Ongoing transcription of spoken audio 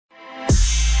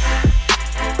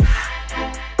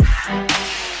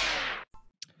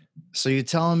So you're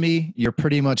telling me you're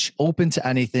pretty much open to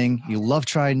anything. You love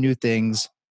trying new things.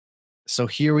 So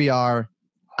here we are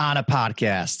on a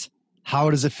podcast.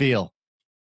 How does it feel?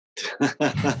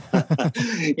 I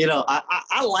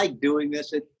like doing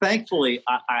this. Thankfully,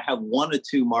 I have one or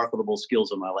two marketable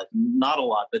skills in my life. Not a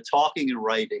lot, but talking and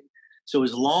writing. So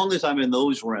as long as I'm in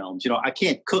those realms, I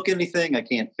can't cook anything. I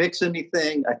can't fix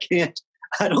anything. I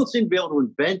don't seem to be able to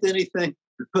invent anything.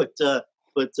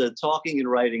 But talking and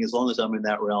writing, as long as I'm in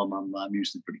that realm, I'm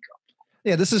usually pretty comfortable.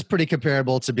 Yeah, this is pretty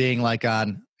comparable to being like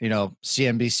on,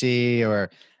 CNBC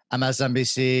or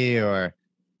MSNBC or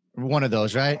one of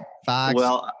those, right? Fox.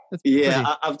 Well,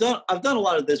 I've done a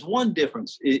lot of this. One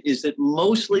difference is that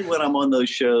mostly when I'm on those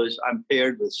shows, I'm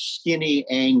paired with skinny,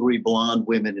 angry, blonde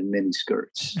women in mini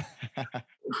skirts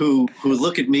who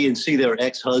look at me and see their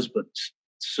ex-husbands.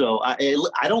 So I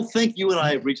don't think you and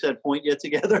I have reached that point yet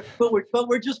together, but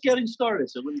we're just getting started.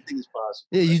 So anything is possible.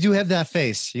 Yeah, you do have that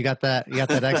face. You got that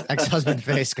ex-husband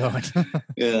face going.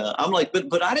 Yeah, I'm like,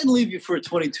 but I didn't leave you for a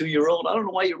 22-year-old. I don't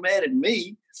know why you're mad at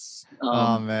me.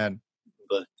 Oh man.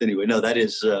 But anyway, no, that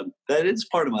is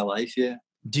part of my life. Yeah.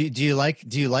 Do you like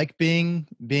being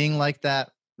like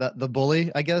that? The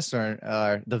bully, I guess,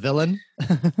 or the villain?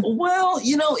 Well,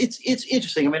 it's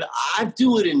interesting. I mean, I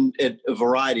do it at a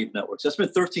variety of networks. I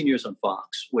spent 13 years on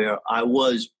Fox, where I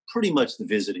was pretty much the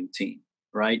visiting team,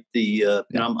 right?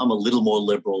 I'm a little more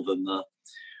liberal than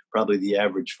probably the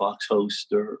average Fox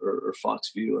host or Fox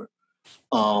viewer.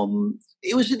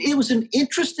 It was an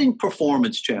interesting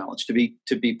performance challenge, to be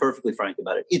perfectly frank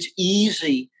about it. It's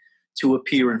easy to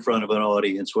appear in front of an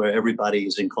audience where everybody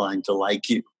is inclined to like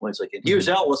you. When it's like, here's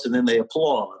Ellis, and then they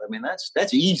applaud. I mean,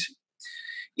 that's easy.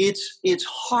 It's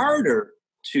harder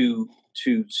to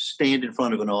stand in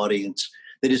front of an audience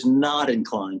that is not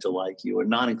inclined to like you or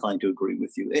not inclined to agree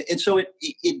with you. And so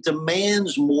it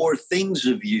demands more things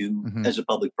of you as a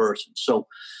public person. So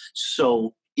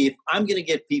if I'm going to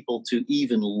get people to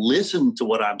even listen to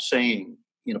what I'm saying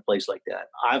in a place like that,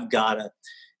 I've got to,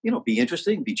 be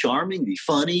interesting, be charming, be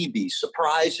funny, be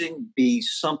surprising, be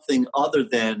something other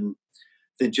than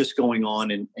just going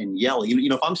on and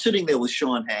yelling. If I'm sitting there with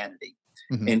Sean Hannity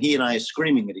and he and I are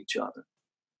screaming at each other,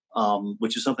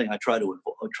 which is something I try to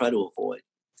avoid,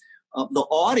 the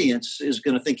audience is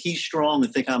going to think he's strong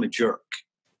and think I'm a jerk.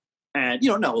 And,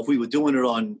 now if we were doing it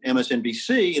on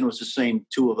MSNBC and it was the same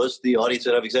two of us, the audience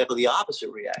would have exactly the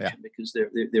opposite reaction because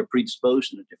they're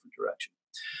predisposed in a different direction.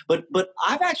 But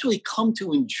I've actually come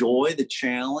to enjoy the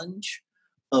challenge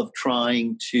of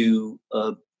trying to,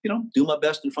 do my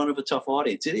best in front of a tough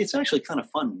audience. It's actually kind of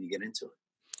fun when you get into it.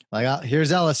 Like,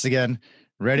 here's Ellis again,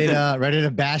 ready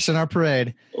to bash in our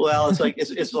parade. Well, it's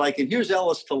like, and here's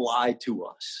Ellis to lie to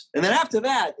us. And then after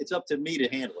that, it's up to me to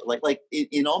handle it. Like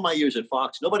in all my years at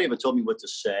Fox, nobody ever told me what to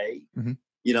say.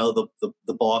 The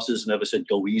bosses never said,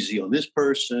 go easy on this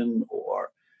person,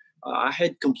 or I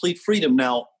had complete freedom.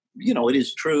 Now, it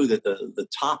is true that the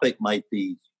topic might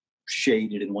be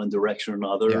shaded in one direction or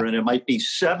another, and it might be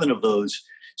 7 of those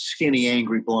skinny,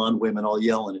 angry, blonde women all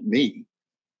yelling at me.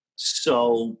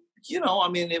 So,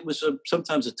 it was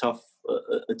sometimes a tough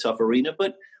arena,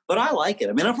 but I like it.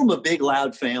 I mean, I'm from a big,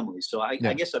 loud family, so I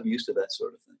guess I'm used to that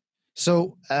sort of thing.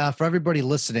 So for everybody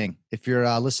listening, if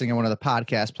you're listening on one of the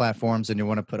podcast platforms and you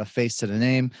want to put a face to the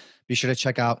name, be sure to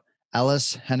check out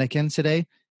Ellis Henican today.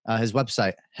 His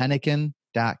website,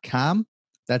 Henican.com.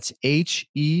 That's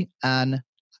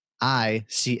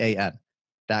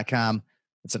HENICAN.com.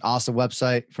 It's an awesome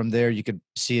website. From there, you could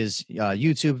see his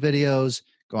YouTube videos,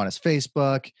 go on his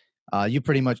Facebook. You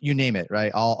pretty much, you name it,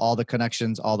 right? All the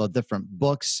connections, all the different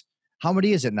books. How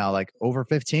many is it now? Like over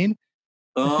 15?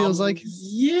 It feels like.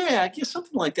 Yeah, I guess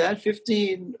something like that,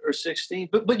 15 or 16.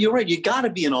 But you're right. You got to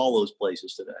be in all those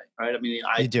places today, right? I mean,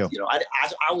 you do.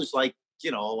 I was like, a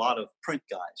lot of print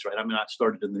guys, right? I mean, I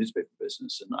started in the newspaper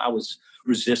business, and I was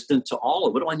resistant to all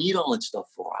of it. What do I need all that stuff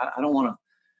for? I don't want to.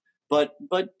 But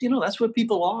that's what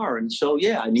people are, and so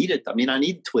I need it. I mean, I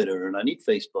need Twitter, and I need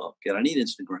Facebook, and I need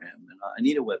Instagram, and I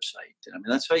need a website. And I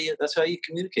mean, that's how you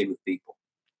communicate with people.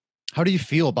 How do you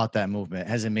feel about that movement?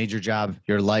 Has it made your job,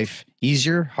 your life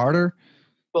easier, harder?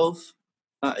 Both.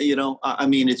 I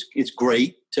mean, it's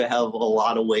great to have a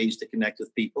lot of ways to connect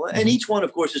with people, and each one,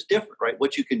 of course, is different, right?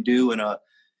 What you can do in a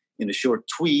short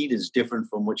tweet is different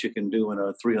from what you can do in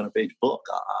a 300-page book,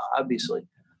 obviously.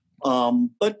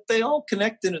 But they all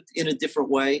connect in a different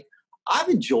way. I've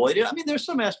enjoyed it. I mean, there's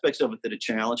some aspects of it that are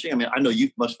challenging. I mean, I know you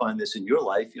must find this in your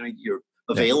life. You're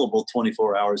available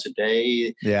 24 hours a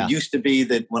day. Yeah. It used to be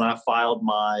that when I filed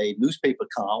my newspaper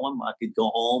column, I could go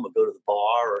home and go to the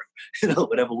bar or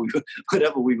whatever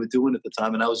we were doing at the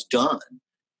time, and I was done.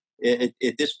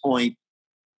 At this point,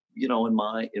 in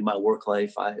my work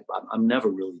life, I'm never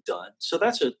really done. So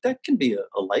that can be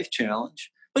a life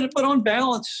challenge. But on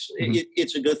balance,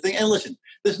 it's a good thing. And listen,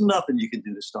 there's nothing you can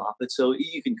do to stop it. So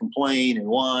you can complain and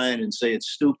whine and say it's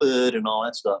stupid and all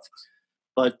that stuff.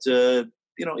 But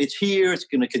it's here. It's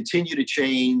going to continue to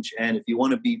change. And if you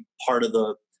want to be part of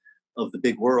the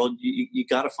big world, you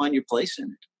got to find your place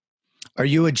in it. Are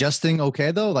you adjusting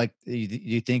okay though? Like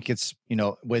you think it's,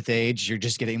 with age, you're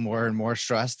just getting more and more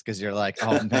stressed because you're like,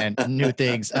 oh man, new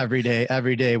things every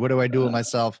day. What do I do with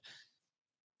myself?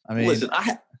 I mean, listen,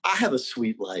 I have a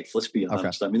sweet life. Let's be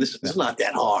honest. Okay. I mean, this is not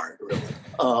that hard, really.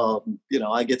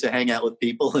 I get to hang out with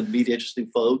people and meet interesting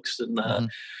folks and,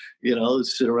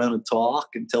 sit around and talk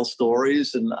and tell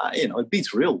stories. And, it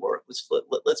beats real work.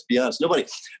 Let's be honest.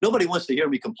 Nobody wants to hear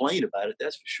me complain about it.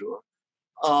 That's for sure.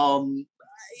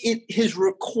 It has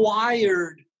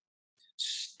required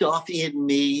stuff in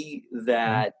me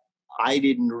that I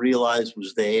didn't realize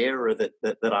was there or that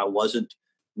I wasn't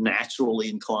naturally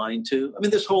inclined to. I mean,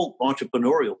 this whole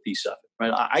entrepreneurial piece of it,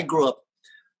 right? I grew up,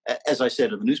 as I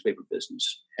said, in the newspaper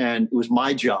business, and it was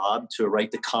my job to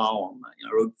write the column.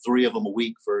 I wrote 3 of them a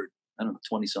week for,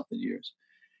 20-something years.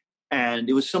 And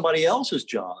it was somebody else's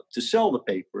job to sell the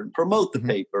paper and promote the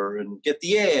paper and get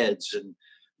the ads. And,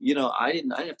 I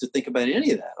didn't have to think about any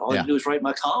of that. All I had to do was write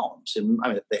my columns. And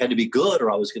they had to be good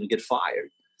or I was going to get fired.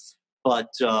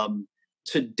 But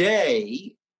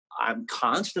today, I'm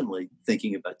constantly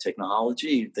thinking about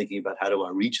technology, thinking about how do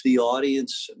I reach the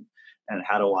audience and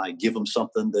how do I give them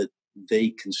something that they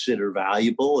consider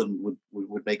valuable and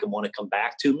would make them want to come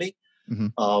back to me.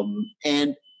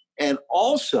 And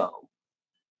also,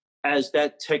 as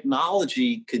that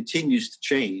technology continues to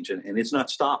change, and it's not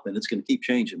stopping, it's going to keep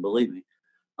changing, believe me,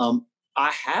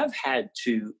 I have had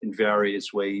to, in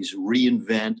various ways,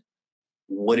 reinvent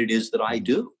what it is that I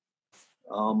do.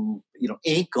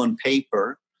 Ink on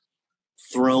paper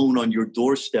thrown on your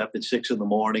doorstep at 6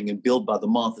 a.m. and billed by the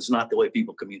month is not the way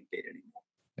people communicate anymore.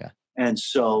 Yeah. And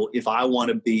so if I want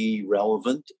to be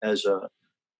relevant as a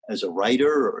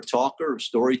writer or a talker or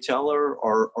storyteller,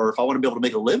 or if I want to be able to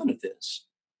make a living at this,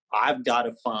 I've got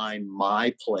to find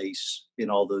my place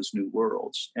in all those new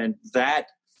worlds. And that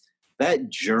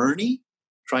journey,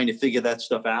 trying to figure that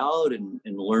stuff out and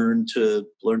learn to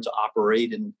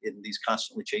operate in these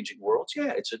constantly changing worlds,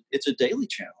 it's a daily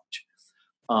challenge.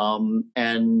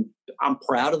 And I'm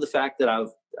proud of the fact that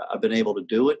I've been able to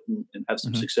do it and have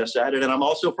some success at it. And I'm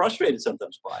also frustrated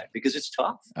sometimes by it because it's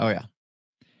tough. Oh yeah.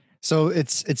 So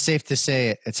it's safe to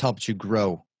say it's helped you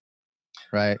grow,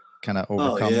 right? Kind of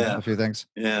overcome a few things.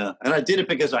 Yeah. And I did it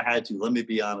because I had to. Let me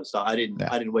be honest. I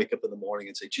didn't wake up in the morning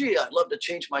and say, gee, I'd love to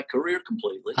change my career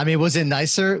completely. I mean, was it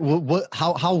nicer?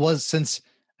 How was, since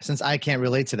I can't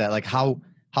relate to that, like how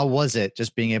was it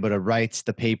just being able to write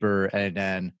the paper and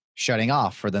then shutting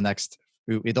off for the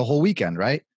whole weekend,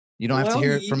 right? You don't have to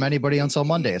hear it from anybody until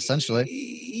Monday, essentially.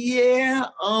 Yeah.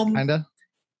 Kinda.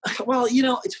 Well,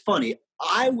 it's funny.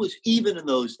 Even in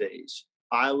those days,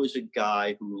 I was a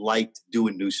guy who liked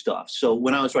doing new stuff. So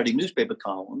when I was writing newspaper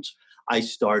columns, I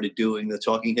started doing the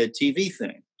talking head TV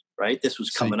thing, right? This was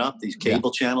coming up. These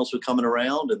cable channels were coming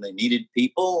around and they needed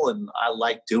people and I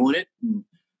liked doing it. And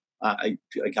I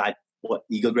got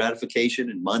ego gratification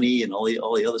and money and all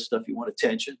the other stuff you want,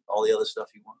 attention, all the other stuff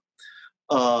you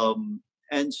want.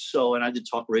 And I did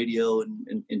talk radio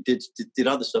and did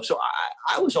other stuff. So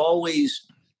I was always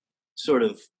sort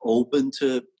of open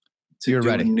to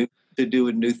doing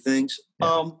new things.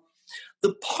 Yeah.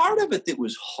 The part of it that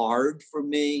was hard for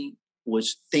me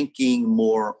was thinking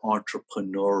more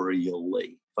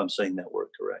entrepreneurially, if I'm saying that word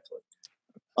correctly.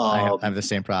 I have the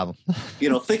same problem.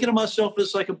 Thinking of myself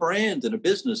as like a brand and a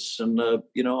business, and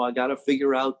I got to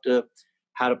figure out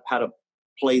how to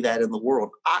play that in the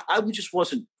world. I just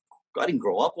wasn't. I didn't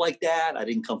grow up like that. I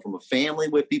didn't come from a family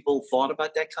where people thought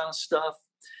about that kind of stuff,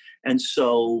 and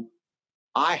so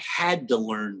I had to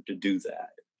learn to do that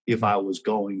if I was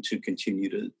going to continue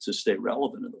to stay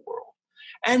relevant in the world.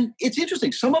 And it's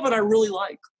interesting. Some of it I really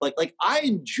like. Like I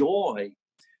enjoy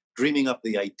dreaming up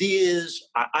the ideas.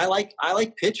 I like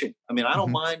pitching. I mean, I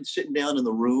don't mind sitting down in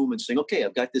the room and saying, okay,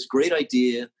 I've got this great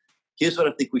idea. Here's what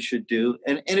I think we should do.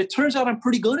 And it turns out I'm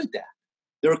pretty good at that.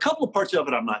 There are a couple of parts of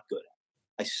it I'm not good at.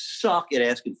 I suck at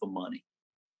asking for money.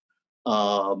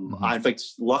 In fact,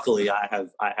 luckily I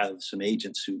have some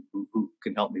agents who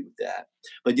can help me with that.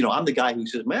 But, I'm the guy who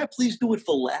says, may I please do it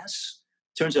for less?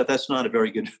 Turns out that's not a very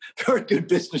good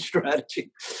business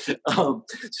strategy.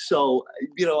 So,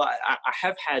 I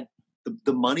have had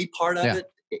the money part of it,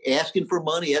 asking for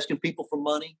money, asking people for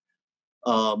money.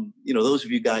 Those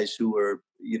of you guys who are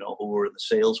in the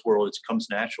sales world, it comes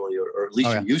naturally, or at least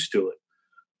you're used to it.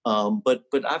 But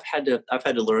I've had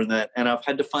to learn that, and I've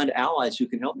had to find allies who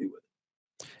can help me with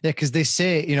it. Yeah, because they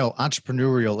say,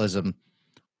 entrepreneurialism,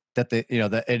 that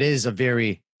that it is a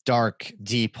very dark,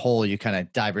 deep hole you kind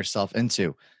of dive yourself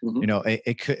into. Mm-hmm.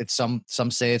 It could. It's some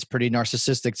say it's pretty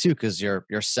narcissistic too, because you're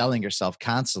selling yourself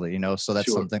constantly. So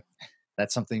that's Sure.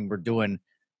 something we're doing,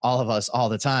 all of us, all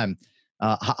the time.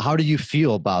 How do you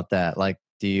feel about that? Like,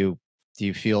 do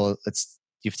you feel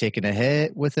you've taken a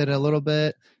hit with it a little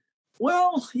bit?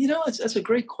 Well, that's a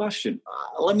great question.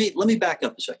 Let me back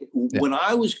up a second. Yeah. When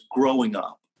I was growing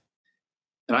up,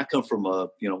 and I come from a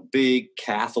big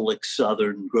Catholic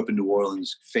Southern, grew up in New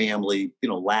Orleans family,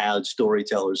 loud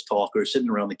storytellers, talkers, sitting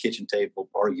around the kitchen table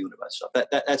arguing about stuff.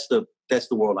 That's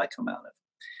the world I come out of.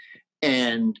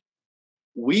 And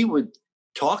we would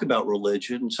talk about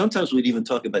religion. Sometimes we'd even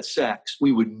talk about sex.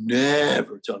 We would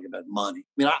never talk about money.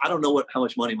 I mean, I don't know how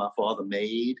much money my father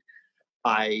made.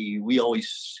 I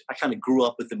kind of grew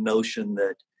up with the notion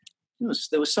that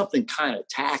there was something kind of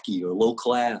tacky or low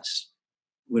class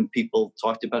when people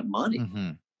talked about money.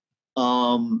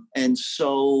 Mm-hmm. And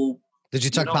so, did you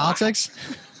talk politics?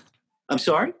 I'm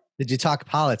sorry? Did you talk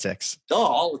politics? Oh,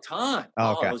 all the time.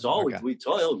 Oh, okay. It was always, okay.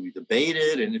 we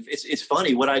debated. And it's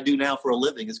funny, what I do now for a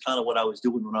living is kind of what I was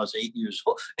doing when I was 8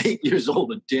 years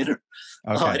old at dinner.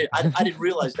 Okay. I didn't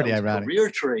realize that was ironic. Career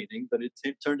training, but it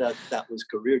turned out that was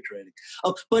career training.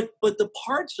 But the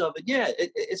parts of it, yeah,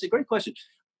 it's a great question.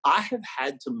 I have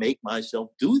had to make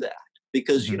myself do that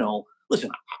because, listen,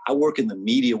 I work in the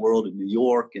media world in New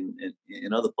York and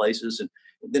in other places, and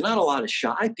there are not a lot of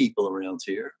shy people around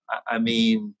here. I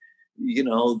mean,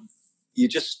 you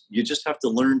just have to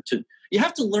learn to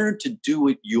do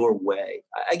it your way.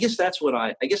 I guess that's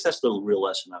the real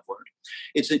lesson I've learned.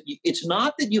 It's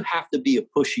not that you have to be a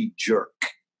pushy jerk.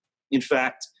 In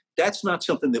fact, that's not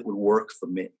something that would work for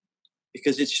me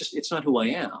because it's not who I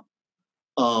am.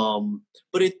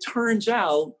 But it turns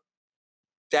out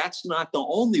that's not the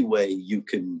only way you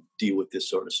can deal with this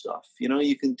sort of stuff.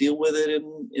 You can deal with it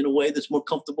in a way that's more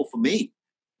comfortable for me,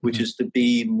 which is to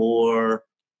be more,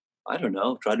 I don't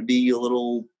know, try to be a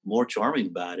little more charming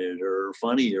about it or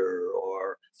funnier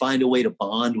or find a way to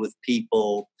bond with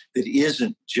people that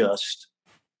isn't just,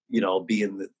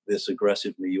 being this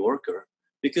aggressive New Yorker,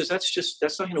 because that's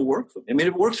not going to work for me. I mean,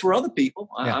 it works for other people.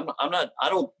 Yeah. I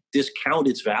don't discount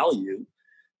its value,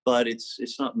 but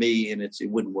it's not me, and it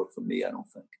wouldn't work for me, I don't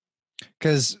think.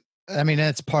 Because I mean,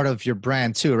 that's part of your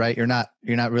brand too, right? You're not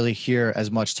really here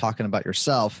as much talking about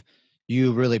yourself.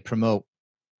 You really promote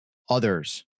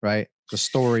others, right? The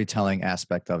storytelling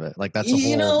aspect of it. Like that's a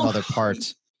whole other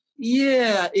part.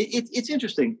 Yeah, it's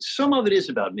interesting. Some of it is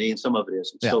about me and some of it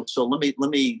isn't. Yeah. So let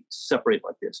me separate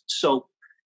like this. So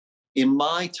in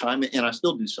my time, and I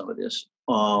still do some of this,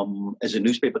 as a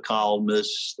newspaper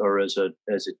columnist or as a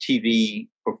TV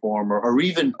performer, or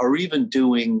even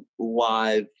doing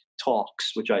live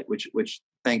talks, which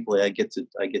thankfully I get to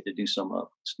do some of.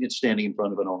 It's standing in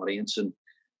front of an audience and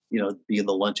being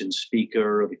the luncheon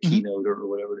speaker or the keynote or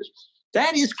whatever it is.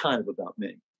 That is kind of about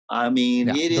me. I mean,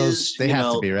 They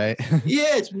have to be, right?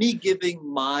 Yeah, it's me giving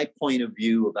my point of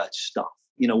view about stuff.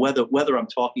 Whether I'm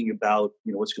talking about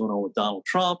what's going on with Donald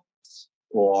Trump,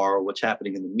 or what's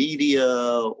happening in the media,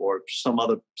 or some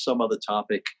other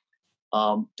topic.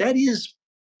 That is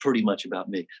pretty much about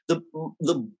me.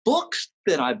 The books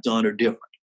that I've done are different.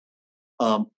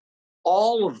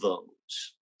 All of those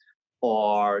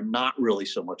are not really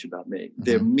so much about me. Mm-hmm.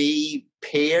 They're me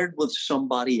paired with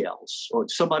somebody else, or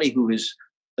somebody who has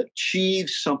achieved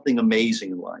something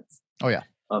amazing in life. Oh yeah.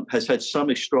 Has had some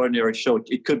extraordinary show.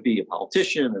 It could be a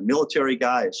politician, a military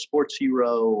guy, a sports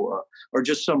hero, or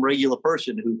just some regular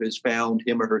person who has found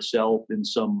him or herself in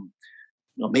some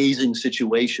amazing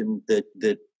situation that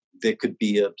could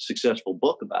be a successful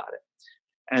book about it.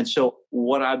 And so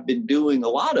what I've been doing a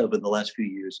lot of in the last few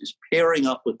years is pairing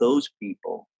up with those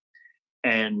people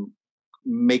and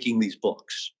making these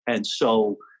books. And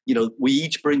so, we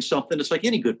each bring something. It's like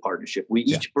any good partnership. We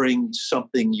each bring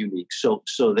something unique. So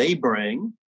they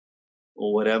bring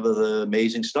whatever the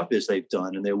amazing stuff is they've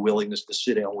done, and their willingness to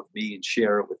sit down with me and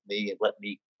share it with me and let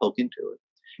me poke into it.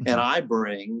 Mm-hmm. And I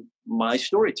bring my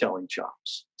storytelling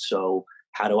chops. So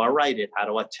how do I write it? How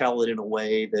do I tell it in a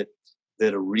way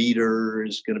that a reader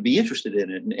is going to be interested in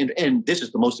it? And this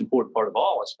is the most important part of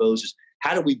all, I suppose, is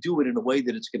how do we do it in a way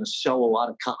that it's going to sell a lot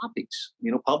of copies?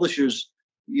 Publishers,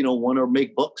 want to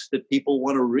make books that people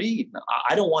want to read.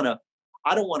 I don't want to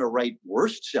write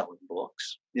worst selling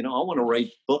books. I want to write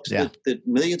books that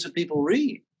millions of people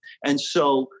read. And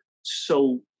so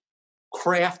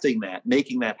crafting that,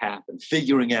 making that happen,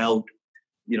 figuring out,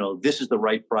 this is the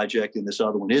right project and this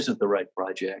other one isn't the right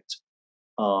project.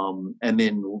 and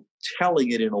then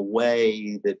telling it in a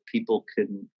way that people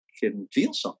can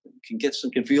feel something, can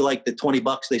feel like the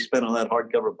 $20 they spent on that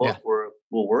hardcover book were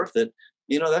worth it.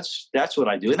 That's what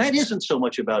I do. And that isn't so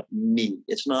much about me.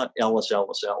 It's not Ellis.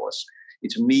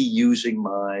 It's me using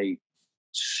my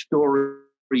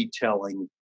storytelling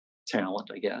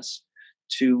talent, I guess,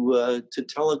 to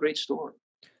tell a great story.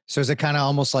 So is it kind of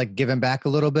almost like giving back a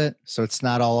little bit? So it's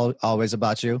not always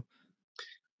about you?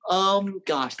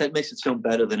 Gosh, that makes it sound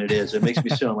better than it is. It makes me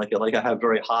sound like I have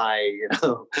very high,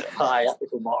 high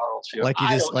ethical morals. Like you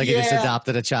just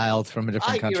adopted a child from a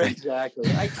different country. Exactly.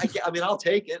 I mean, I'll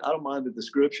take it. I don't mind the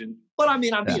description, but I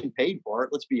mean, I'm being paid for it.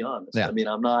 Let's be honest. Yeah. I mean,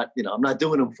 I'm not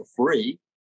doing them for free.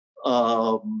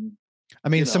 I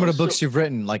mean, some of the books you've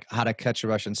written, like How to Catch a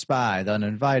Russian Spy, The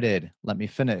Uninvited, Let Me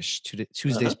Finish,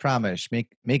 Tuesday's Promise,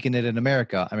 Making It in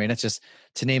America. I mean, that's just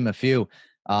to name a few.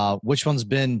 Which one's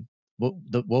been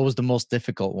what was the most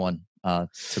difficult one to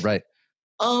write?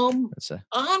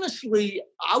 Honestly,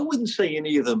 I wouldn't say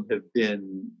any of them have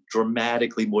been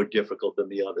dramatically more difficult than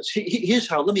the others. Here's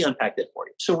how. Let me unpack that for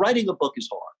you. So, writing a book is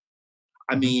hard.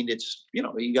 I mean, it's you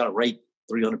got to write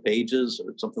 300 pages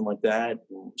or something like that.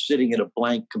 Sitting at a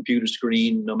blank computer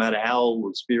screen, no matter how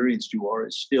experienced you are,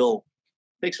 it still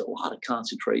takes a lot of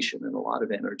concentration and a lot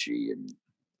of energy. And,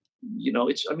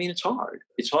 it's hard.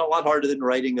 It's a lot harder than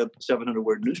writing a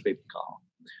 700-word newspaper column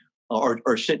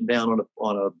or sitting down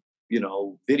on a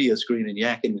video screen and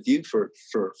yakking with you for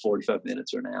 45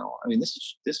 minutes or an hour. I mean,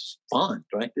 this is fun,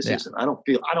 right? This isn't, I don't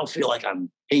feel like I'm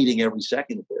hating every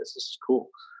second of this. This is cool.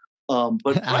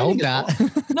 But I hope not.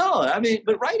 No, I mean,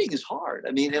 but writing is hard.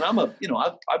 I mean, and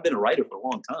I've been a writer for a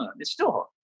long time. It's still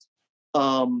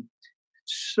hard.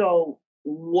 So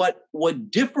what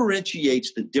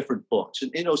differentiates the different books,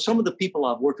 and some of the people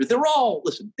I've worked with, they're all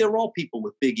people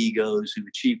with big egos who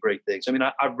achieve great things. I mean,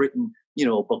 I've written, a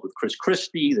book with Chris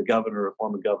Christie,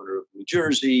 former governor of New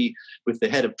Jersey, with the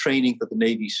head of training for the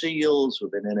Navy SEALs,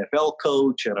 with an NFL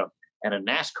coach and a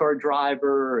NASCAR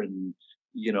driver, and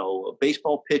a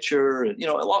baseball pitcher, and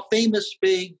a lot of famous,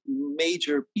 big,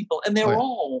 major people, and they're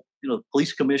all,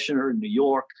 police commissioner in New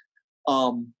York.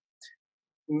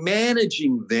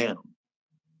 Managing them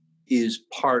is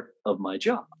part of my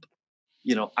job.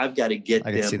 I've got to get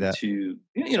them to,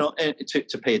 and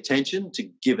to pay attention, to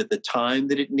give it the time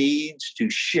that it needs, to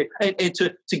share, and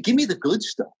to give me the good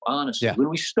stuff. Honestly, when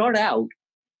we start out,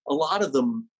 a lot of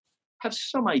them have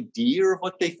some idea of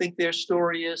what they think their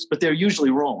story is, but they're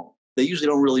usually wrong. They usually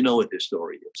don't really know what their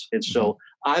story is. And so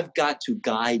I've got to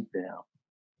guide them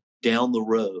down the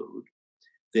road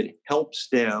that helps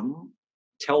them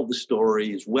tell the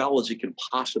story as well as it can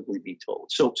possibly be told.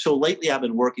 So lately I've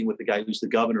been working with the guy who's the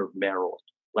governor of Maryland,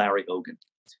 Larry Hogan.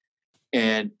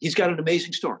 And he's got an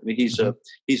amazing story. I mean, he's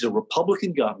a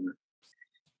Republican governor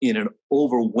in an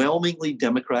overwhelmingly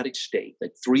Democratic state,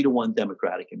 like 3-1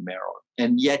 Democratic in Maryland.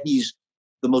 And yet he's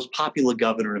the most popular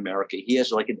governor in America. He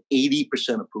has like an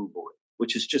 80% approval rate,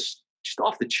 which is just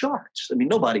off the charts. I mean,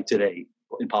 nobody today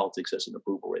in politics has an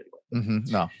approval rate.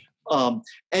 No.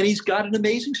 And he's got an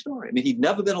amazing story. I mean, he'd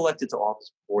never been elected to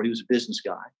office before. He was a business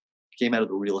guy. He came out of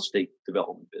the real estate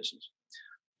development business.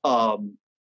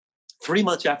 3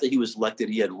 months after he was elected,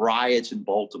 he had riots in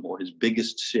Baltimore, his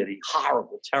biggest city,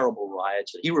 horrible, terrible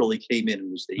riots that he really came in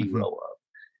and was the hero of.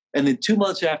 And then 2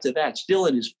 months after that, still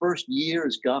in his first year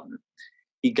as governor,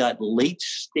 he got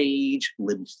late-stage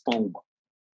lymphoma.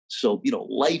 So,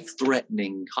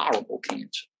 life-threatening, horrible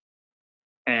cancer.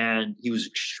 And he was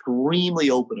extremely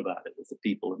open about it with the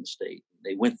people in the state.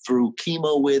 They went through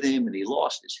chemo with him, and he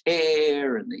lost his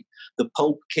hair, and the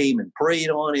Pope came and prayed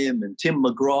on him, and Tim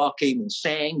McGraw came and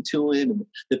sang to him, and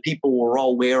the people were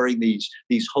all wearing these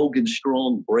Hogan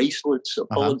Strong bracelets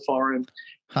pulling for him.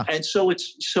 And so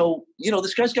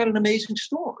this guy's got an amazing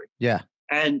story. Yeah.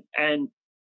 And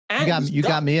you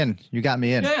got me in.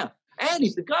 Yeah. And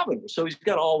he's the governor. So he's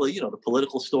got all the, the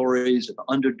political stories and the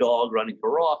underdog running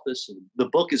for office. And the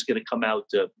book is going to come out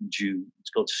in June. It's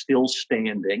called Still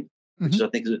Standing, which I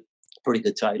think is a pretty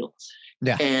good title.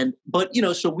 Yeah. But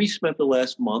so we spent the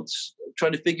last months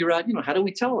trying to figure out, how do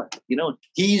we tell it?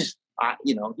 He's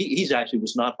actually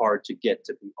was not hard to get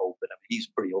to be open. I mean, he's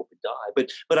a pretty open guy,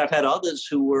 but I've had others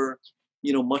who were,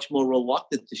 much more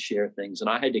reluctant to share things. And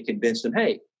I had to convince them,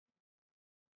 hey,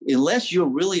 unless you're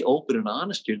really open and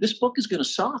honest here, this book is going to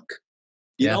suck.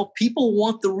 People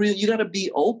want the real. You got to be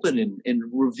open and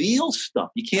reveal stuff.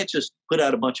 You can't just put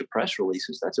out a bunch of press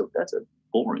releases. That's a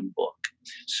boring book.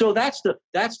 So that's the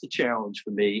challenge for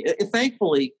me. And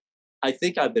thankfully, I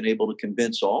think I've been able to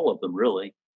convince all of them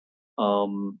really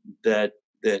that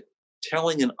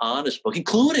telling an honest book,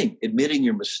 including admitting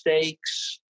your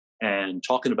mistakes and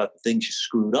talking about the things you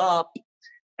screwed up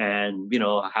and,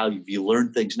 how you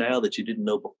learned things now that you didn't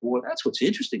know before. That's what's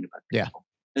interesting about people. Yeah.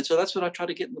 And so that's what I try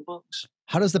to get in the books.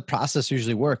 How does the process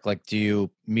usually work? Like, do you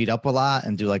meet up a lot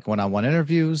and do like one-on-one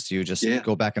interviews? Do you just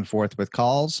go back and forth with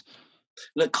calls?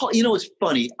 It's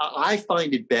funny. I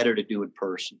find it better to do in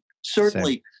person.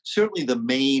 Certainly the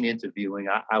main interviewing,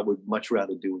 I would much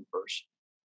rather do in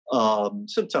person.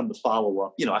 Sometimes the follow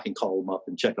up, I can call them up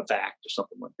and check a fact or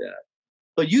something like that.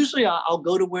 But usually I'll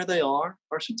go to where they are,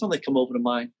 or sometimes they come over to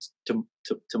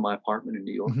my apartment in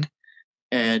New York,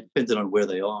 and depending on where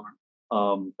they are.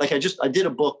 Like I did a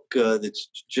book that's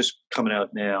just coming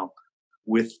out now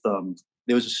with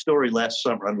there was a story last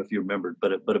summer. I don't know if you remembered,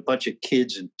 but a bunch of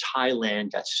kids in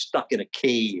Thailand got stuck in a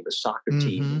cave, a soccer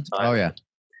team in Thailand. Oh yeah.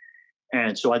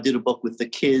 And so I did a book with the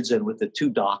kids and with the two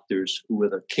doctors who were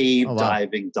the cave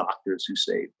diving doctors who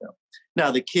saved them.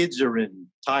 Now the kids are in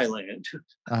Thailand.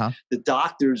 The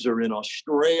doctors are in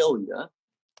Australia.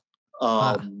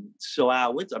 So I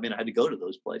had to go to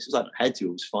those places. I had to.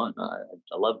 It was fun. I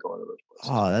love going to those places.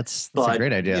 Oh, that's a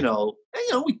great idea.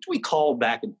 We call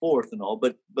back and forth and all,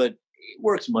 but it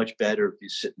works much better if you're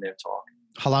sitting there talking.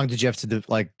 How long did you have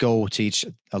to go to each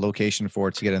location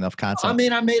to get enough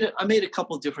content? I made a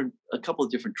couple of different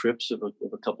trips of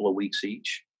a couple of weeks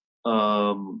each.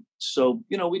 So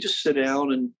we just sit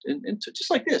down and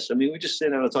just like this. We just sit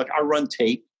down and talk. I run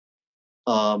tape.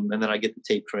 And then I get the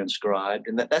tape transcribed,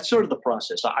 and that's sort of the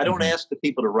process. I don't ask the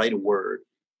people to write a word.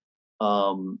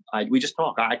 We just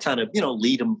talk. I kind of,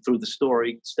 lead them through the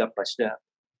story step by step,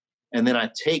 and then I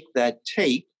take that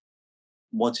tape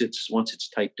once it's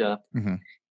typed up,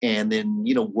 and then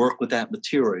work with that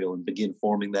material and begin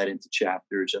forming that into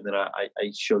chapters. And then I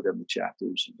show them the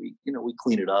chapters, and we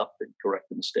clean it up and correct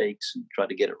the mistakes and try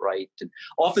to get it right. And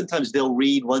oftentimes they'll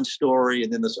read one story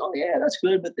and then they'll say, "Oh yeah, that's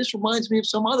good, but this reminds me of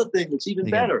some other thing that's even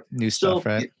better." New stuff,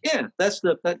 right? Yeah, that's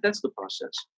the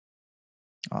process.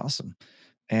 Awesome.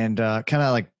 And kind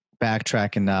of like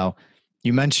backtracking now,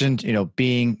 you mentioned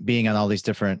being on all these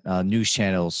different news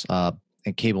channels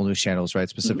and cable news channels, right?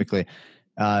 Specifically.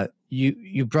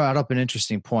 You brought up an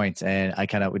interesting point, and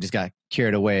we just got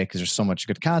carried away because there's so much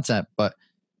good content, but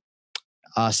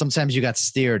sometimes you got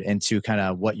steered into kind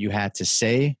of what you had to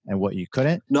say and what you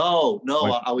couldn't. No,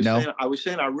 I was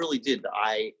saying I really did.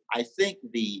 I think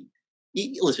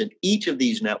listen, each of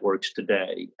these networks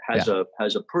today has a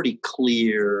pretty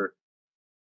clear,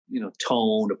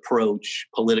 tone, approach,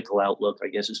 political outlook, I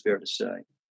guess is fair to say.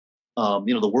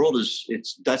 The world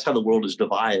that's how the world is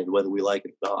divided, whether we like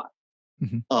it or not.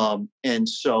 And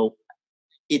so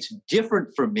it's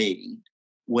different for me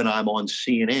when I'm on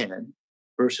CNN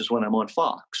versus when I'm on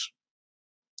Fox.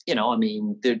 I'm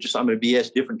going to be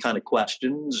asked different kind of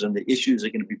questions, and the issues are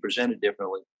going to be presented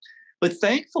differently. But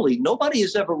thankfully, nobody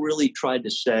has ever really tried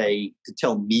to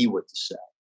tell me what to say.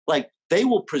 Like they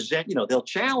will present, they'll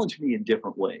challenge me in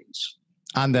different ways.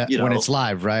 On when it's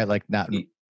live, right? Like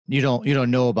you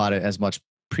don't know about it as much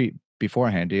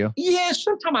beforehand, do you? Yeah,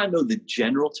 sometimes I know the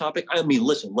general topic.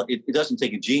 Listen, it doesn't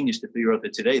take a genius to figure out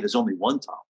that today there's only one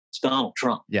topic. It's Donald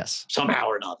Trump. Yes. Somehow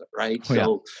or another, right? Oh,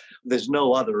 so there's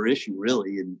no other issue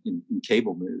really in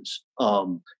cable news.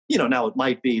 Now it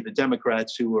might be the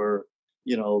Democrats who are,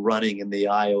 running in the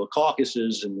Iowa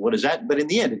caucuses and what is that? But in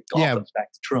the end, it all comes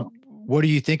back to Trump. What do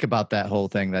you think about that whole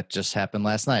thing that just happened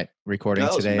last night? Recording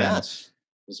today. It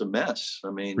was a mess.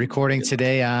 Recording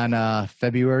today on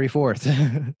February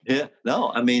 4th. Yeah.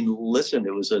 No, listen,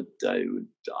 it was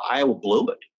Iowa blew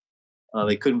it.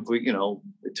 They couldn't,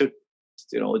 it took,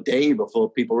 a day before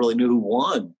people really knew who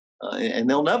won. And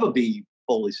they'll never be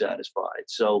fully satisfied.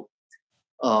 So,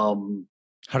 how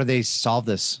do they solve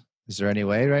this? Is there any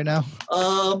way right now?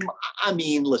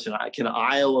 Listen, can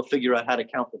Iowa figure out how to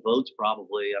count the votes?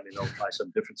 Probably. They'll try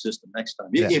some different system next time.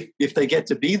 Yeah. If they get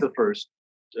to be the first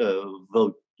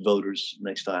voters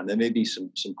next time, there may be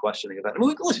some questioning about it.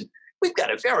 Listen, we've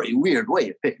got a very weird way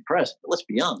of picking president. Let's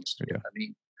be honest. Yeah.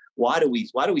 Why do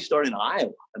we start in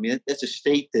Iowa? That's a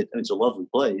state that it's a lovely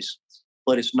place,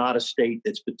 but it's not a state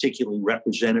that's particularly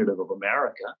representative of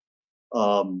America.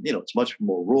 It's much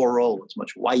more rural. It's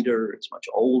much whiter. It's much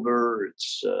older.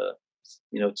 It's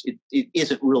it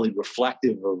isn't really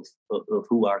reflective of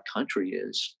who our country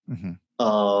is. Mm-hmm.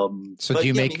 So do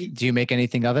you make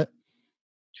anything of it?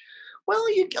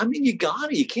 Well, you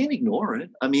can't ignore it.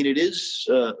 It is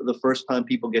the first time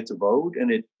people get to vote,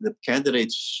 and the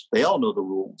candidates, they all know the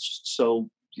rules. So,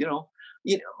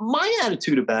 my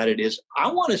attitude about it is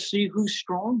I want to see who's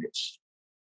strongest.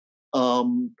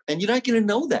 And you're not going to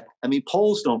know that.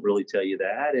 Polls don't really tell you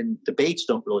that, and debates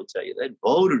don't really tell you that.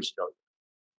 Voters tell you.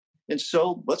 And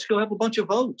so let's go have a bunch of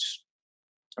votes.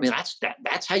 I mean,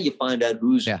 that's how you find out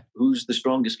who's the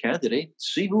strongest candidate.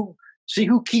 See who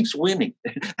keeps winning.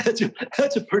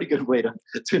 That's a pretty good way to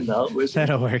know.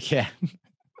 That'll work, yeah.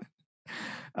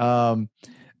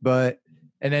 But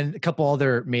and then a couple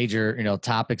other major,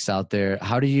 topics out there.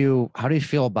 How do you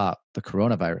feel about the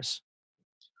coronavirus?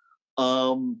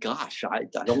 Gosh, I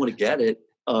don't want to get it.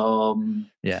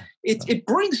 Yeah. It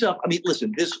brings up, I mean,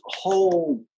 listen, this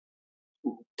whole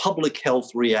public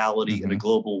health reality in a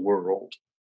global world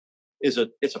it's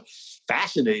a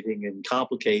fascinating and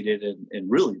complicated and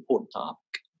really important topic.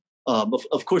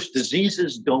 Of course,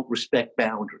 diseases don't respect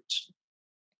boundaries.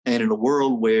 And in a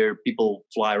world where people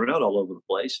fly around all over the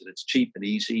place and it's cheap and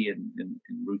easy and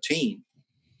routine,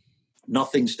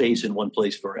 nothing stays in one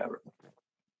place forever.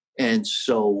 And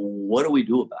so what do we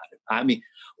do about it? I mean,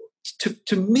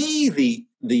 to me,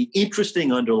 the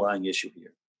interesting underlying issue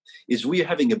here is we are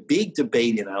having a big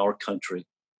debate in our country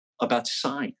about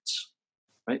science,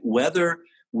 right? Whether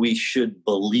we should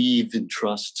believe and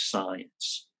trust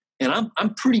science. And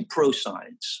I'm pretty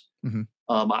pro-science.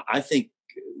 I think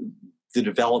the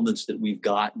developments that we've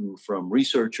gotten from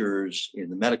researchers in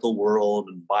the medical world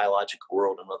and biological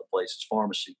world and other places,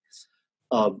 pharmacy,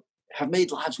 have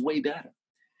made lives way better.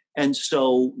 And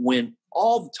so when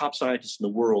all the top scientists in the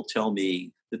world tell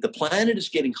me that the planet is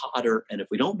getting hotter and if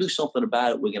we don't do something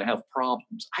about it, we're going to have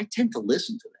problems, I tend to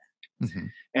listen to that.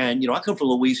 And, I come from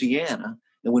Louisiana,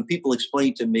 and when people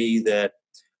explain to me that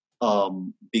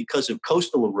because of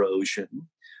coastal erosion,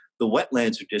 the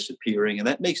wetlands are disappearing, and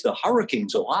that makes the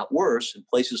hurricanes a lot worse in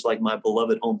places like my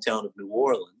beloved hometown of New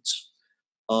Orleans.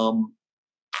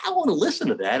 I want to listen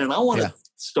to that, and I want to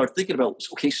start thinking about,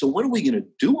 okay, so what are we going to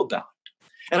do about it?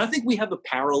 And I think we have a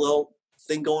parallel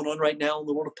thing going on right now in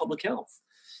the world of public health.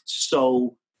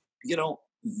 So,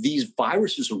 these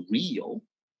viruses are real.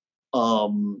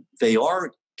 They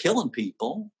are killing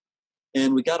people,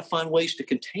 and we got to find ways to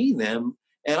contain them.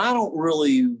 And I don't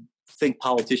really think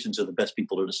politicians are the best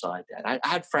people to decide that.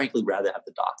 I'd frankly rather have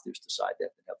the doctors decide that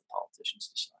than have the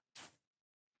politicians decide.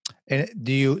 And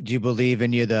do you believe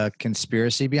any of the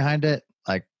conspiracy behind it?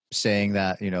 Like saying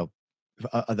that,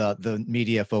 the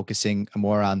media focusing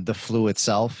more on the flu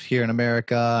itself here in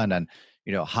America, and then,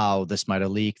 how this might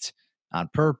have leaked on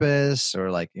purpose,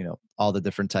 or like, all the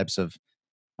different types of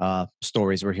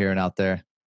stories we're hearing out there.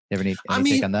 You have any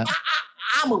take on that?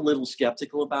 I'm a little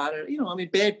skeptical about it.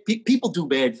 Bad people do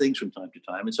bad things from time to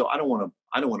time, and so I don't want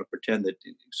to pretend that,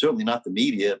 certainly not the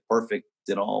media, perfect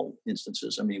in all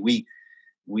instances. I mean, we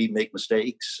make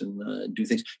mistakes and do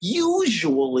things.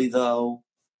 Usually, though,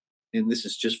 and this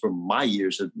is just from my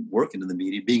years of working in the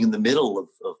media, being in the middle of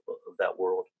that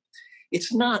world,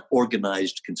 it's not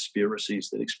organized conspiracies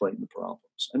that explain the problems.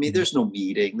 I mean, there's no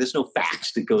meeting, there's no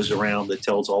fax that goes around that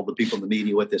tells all the people in the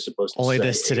media what they're supposed to say. Only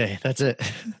this today. That's it.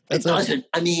 It doesn't.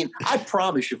 I mean, I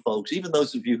promise you, folks, even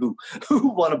those of you who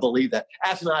want to believe that,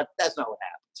 that's not what happens.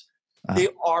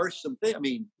 There are some things. I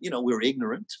mean, we're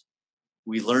ignorant.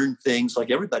 We learn things like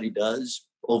everybody does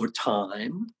over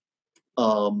time.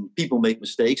 People make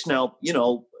mistakes. Now,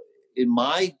 in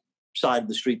my side of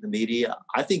the street in the media,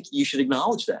 I think you should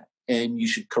acknowledge that and you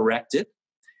should correct it.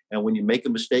 And when you make a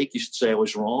mistake, you should say I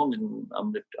was wrong and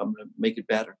I'm going to make it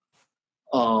better.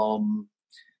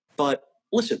 But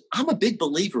listen, I'm a big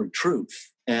believer in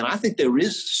truth. And I think there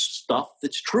is stuff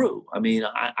that's true. I mean,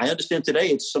 I understand today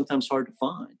it's sometimes hard to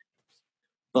find.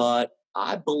 But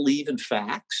I believe in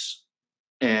facts.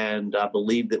 And I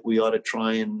believe that we ought to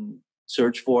try and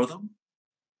search for them.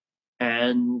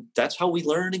 And that's how we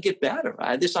learn and get better.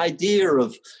 This idea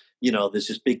of, there's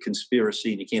this big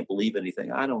conspiracy and you can't believe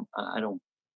anything. I don't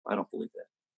believe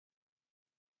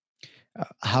that.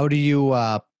 How do you,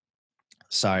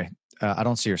 sorry, I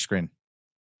don't see your screen.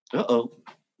 Uh-oh.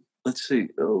 Let's see.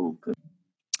 Oh, good.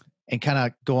 And kind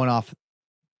of going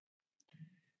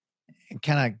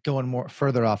more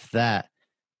further off that,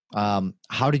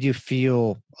 how did you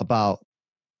feel about,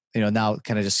 now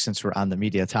kind of just since we're on the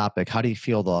media topic, how do you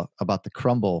feel about the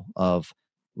crumble of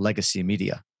legacy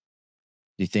media?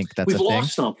 Do you think that's we've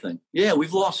lost something? Yeah,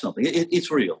 we've lost something. It's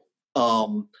real.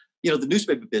 The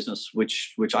newspaper business,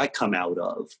 which I come out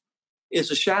of,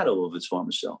 is a shadow of its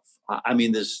former self. I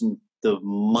mean, there's the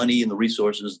money and the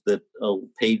resources that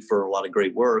paid for a lot of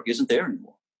great work isn't there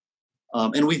anymore.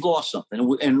 And we've lost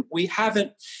something, and we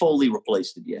haven't fully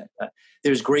replaced it yet.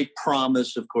 There's great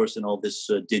promise, of course, in all this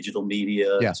digital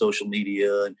media and social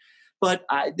media, but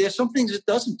there's some things it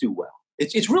doesn't do well.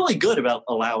 It's really good about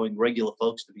allowing regular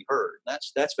folks to be heard.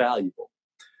 That's valuable.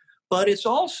 But it's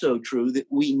also true that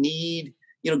we need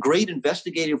great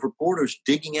investigative reporters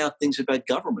digging out things about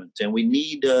government, and we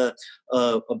need a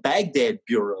Baghdad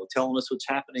bureau telling us what's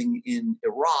happening in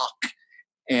Iraq.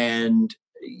 and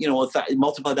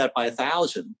multiply that by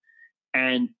 1,000,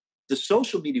 and the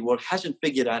social media world hasn't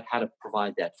figured out how to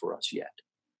provide that for us yet.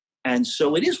 And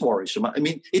so it is worrisome. I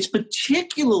mean, it's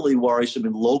particularly worrisome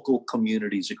in local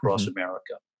communities across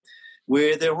America,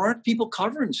 where there aren't people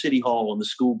covering City Hall and the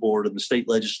school board and the state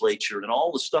legislature and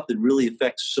all the stuff that really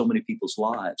affects so many people's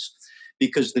lives.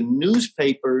 Because the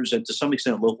newspapers and to some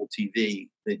extent local TV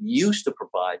that used to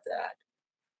provide that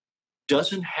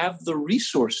doesn't have the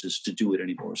resources to do it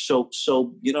anymore. So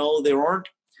there aren't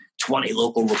 20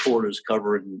 local reporters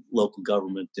covering local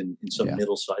government in some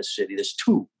middle-sized city. There's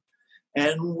 2.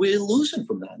 And we're losing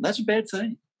from that. And that's a bad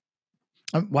thing.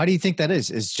 Why do you think that is?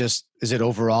 Is it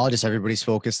overall just everybody's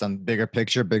focused on bigger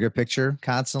picture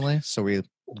constantly? So we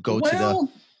go to the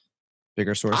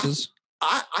bigger sources?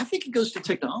 I think it goes to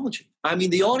technology. I mean,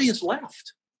 the audience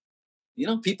left.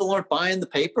 People aren't buying the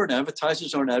paper and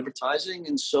advertisers aren't advertising.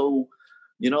 And so,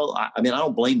 I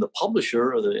don't blame the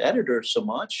publisher or the editor so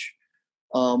much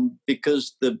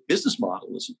because the business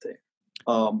model isn't there.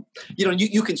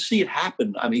 You can see it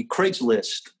happen. I mean,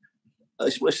 Craigslist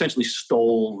essentially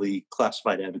stole the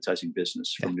classified advertising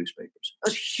business from newspapers. It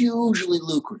was hugely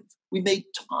lucrative. We made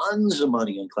tons of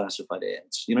money on classified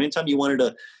ads. Anytime you wanted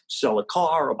to sell a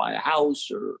car or buy a house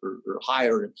or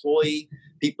hire an employee,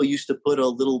 people used to put a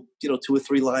little, 2 or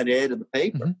 3 line ad in the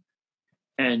paper.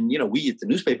 And, we at the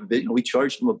newspaper, we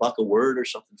charged them $1 a word or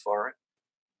something for it.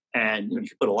 And, you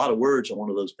could put a lot of words on one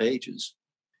of those pages.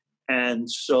 And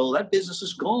so that business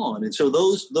is gone. And so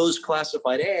those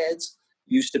classified ads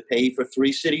used to pay for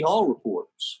 3 City Hall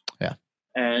reporters. Yeah.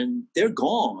 And they're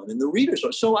gone. And the readers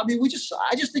are. So, I mean,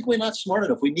 I just think we're not smart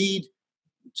enough. We need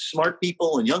smart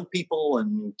people and young people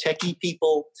and techie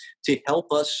people to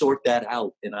help us sort that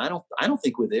out. And I don't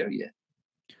think we're there yet.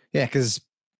 Yeah. Because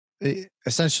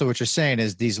essentially what you're saying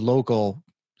is these local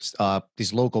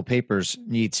papers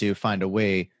need to find a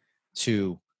way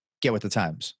to get with the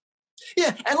times.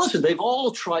 Yeah, and listen, they've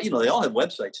all tried. They all have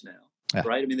websites now,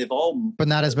 right? I mean, they've all, but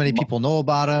not as many people know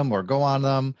about them or go on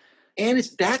them. And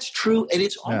that's true, and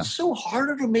it's also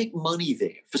harder to make money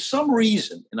there for some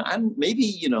reason. And maybe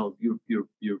your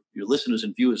listeners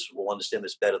and viewers will understand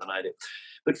this better than I do.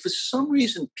 But for some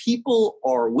reason, people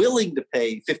are willing to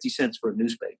pay 50 cents for a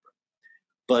newspaper,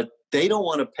 but they don't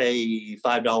want to pay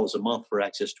 $5 a month for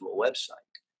access to a website.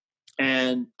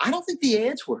 And I don't think the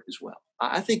ads work as well.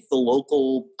 I think the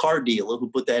local car dealer who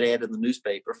put that ad in the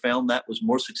newspaper found that was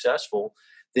more successful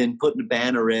than putting a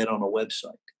banner ad on a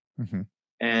website. Mm-hmm.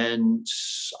 And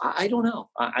I don't know.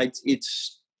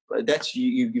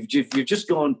 You've just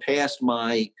gone past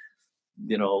my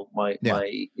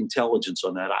intelligence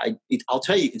on that. I'll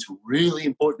tell you, it's really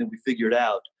important that we figure it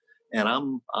out. And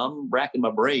I'm racking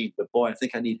my brain, but boy, I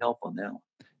think I need help on that one.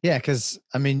 Yeah, because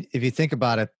I mean, if you think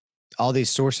about it, all these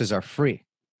sources are free,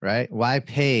 right? Why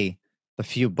pay a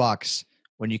few bucks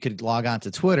when you could log on to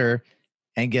Twitter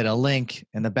and get a link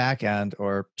in the back end,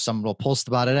 or someone will post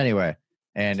about it anyway,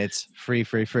 and it's free,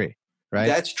 right?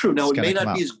 That's true. Now, it may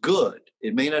not be as good.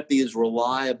 It may not be as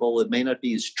reliable. It may not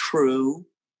be as true.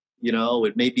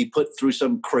 It may be put through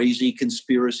some crazy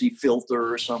conspiracy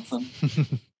filter or something.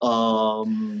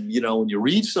 When you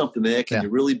read something there, can you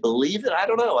really believe it? I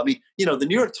don't know. I mean, the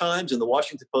New York Times and the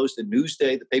Washington Post and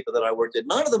Newsday, the paper that I worked at,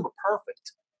 none of them are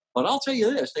perfect. But I'll tell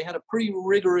you this, they had a pretty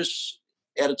rigorous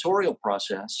editorial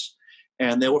process.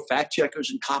 And there were fact checkers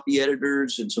and copy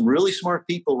editors and some really smart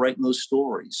people writing those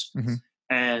stories. Mm-hmm.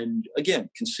 And again,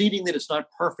 conceding that it's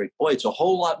not perfect, boy, it's a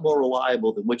whole lot more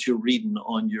reliable than what you're reading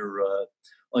on your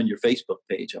Facebook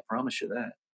page. I promise you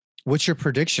that. What's your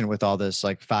prediction with all this,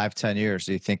 like 5-10 years?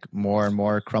 Do you think more and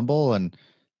more crumble and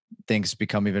things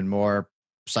become even more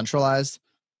centralized?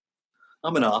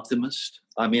 I'm an optimist.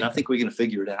 I mean, I think we're going to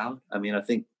figure it out. I mean, I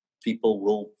think people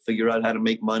will figure out how to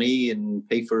make money and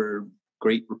pay for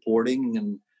great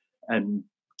reporting and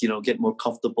get more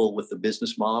comfortable with the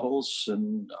business models.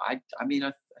 And I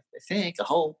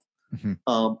hope. Mm-hmm.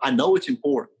 I know it's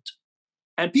important.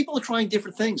 And people are trying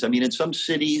different things. I mean, in some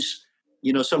cities,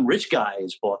 some rich guy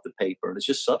has bought the paper and is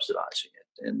just subsidizing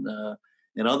it. And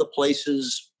in other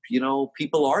places,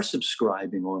 people are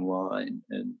subscribing online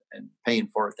and paying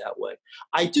for it that way.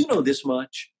 I do know this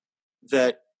much,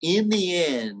 that in the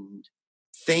end,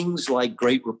 things like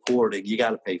great reporting, you got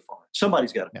to pay for it.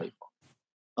 Somebody's got to pay for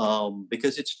it.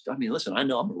 Because listen, I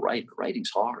know I'm a writer.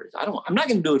 Writing's hard. I'm not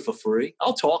going to do it for free.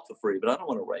 I'll talk for free, but I don't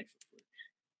want to write for free.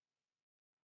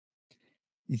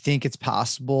 You think it's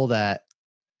possible that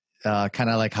kind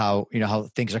of like how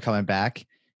things are coming back,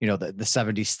 the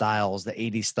 70s styles, the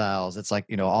 80s styles, it's like,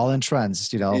 all in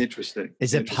trends, Interesting.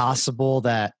 Is it possible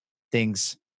that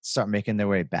things start making their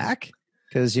way back?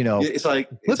 Because, It's like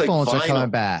flip phones are coming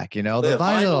vinyl. back, the Yeah,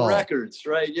 vinyl records,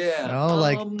 right? Yeah.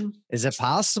 like, is it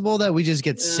possible that we just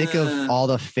get sick of all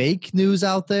the fake news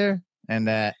out there and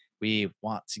that we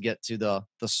want to get to the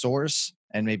source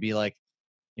and maybe like,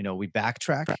 we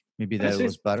backtrack? Maybe that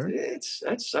was better.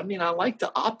 I like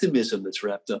the optimism that's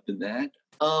wrapped up in that.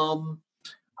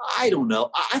 I don't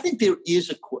know. I think there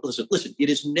is listen, it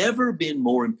has never been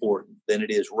more important than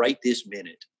it is right this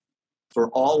minute for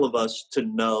all of us to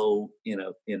know in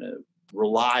a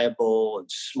reliable and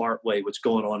smart way what's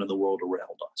going on in the world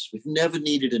around us. We've never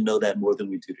needed to know that more than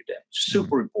we do today.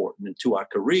 Super important, and to our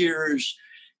careers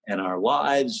and our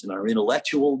lives and our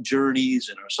intellectual journeys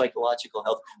and our psychological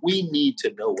health. We need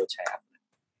to know what's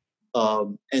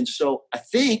happening. And so I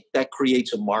think that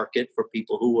creates a market for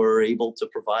people who are able to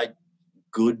provide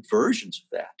good versions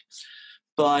of that.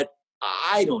 But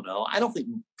I don't know. I don't think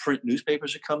print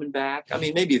newspapers are coming back. I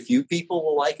mean, maybe a few people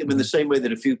will like them in the same way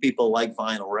that a few people like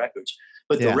vinyl records.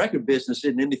 But the record business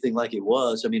isn't anything like it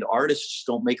was. I mean, artists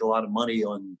don't make a lot of money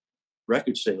on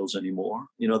record sales anymore.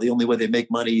 The only way they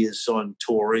make money is on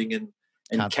touring and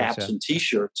caps and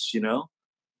T-shirts, So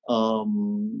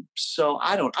I'm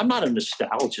not a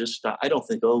nostalgist. I don't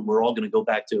think, we're all going to go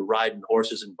back to riding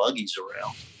horses and buggies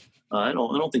around. I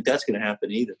don't think that's going to happen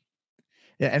either.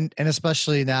 Yeah, and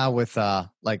especially now with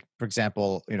like, for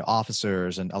example,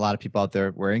 officers and a lot of people out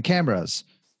there wearing cameras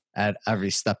at every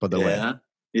step of the way.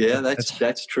 Yeah,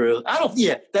 that's true.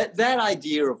 That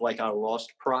idea of like our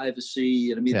lost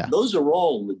privacy, and those are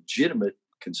all legitimate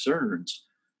concerns.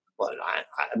 But I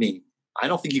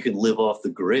don't think you can live off the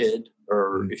grid,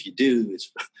 or if you do,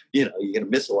 it's you're going to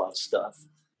miss a lot of stuff.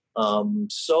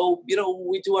 So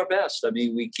we do our best.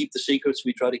 We keep the secrets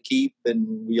we try to keep,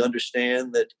 and we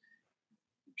understand that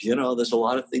there's a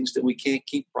lot of things that we can't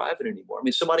keep private anymore.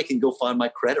 Somebody can go find my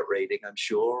credit rating, I'm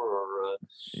sure, or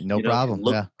no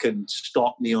problem. Can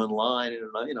stalk me online, and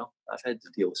I've had to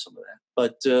deal with some of that.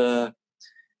 But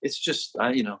it's just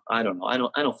I don't know. I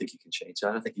don't think you can change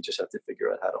that. I think you just have to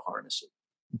figure out how to harness it.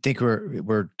 You think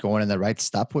we're going in the right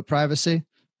step with privacy?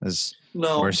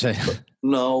 No,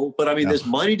 but there's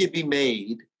money to be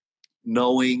made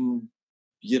knowing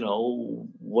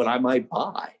what I might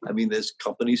buy. There's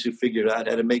companies who figured out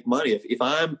how to make money. If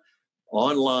I'm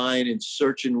online and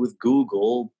searching with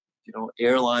Google,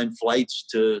 airline flights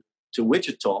to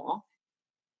Wichita,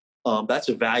 that's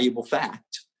a valuable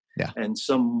fact. Yeah. And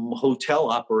some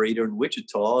hotel operator in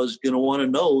Wichita is going to want to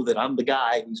know that I'm the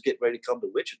guy who's getting ready to come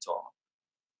to Wichita.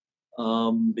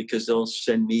 Because they'll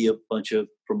send me a bunch of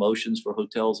promotions for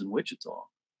hotels in Wichita.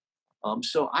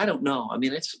 So I don't know.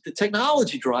 It's the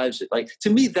technology drives it. Like, to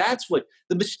me, that's what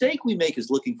the mistake we make is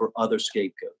looking for other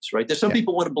scapegoats, right? There's some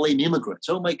people want to blame immigrants.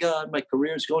 Oh my God, my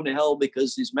career is going to hell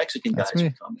because these Mexican guys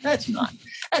are coming. That's not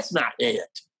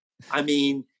it.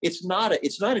 It's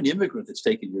not an immigrant that's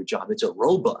taking your job. It's a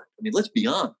robot. Let's be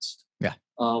honest. Yeah.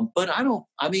 But I don't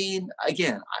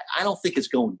think it's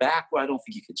going backward. I don't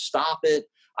think you can stop it.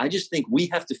 I just think we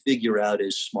have to figure out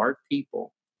as smart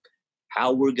people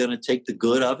how we're going to take the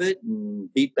good of it and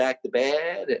beat back the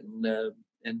bad and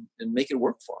make it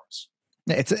work for us.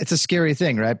 It's a scary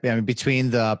thing, right? Between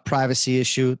the privacy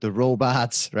issue, the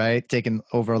robots, right, taking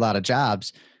over a lot of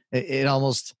jobs, it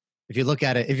almost, if you look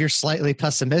at it, if you're slightly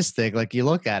pessimistic, like you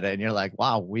look at it and you're like,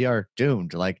 wow, we are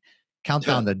doomed. Like, count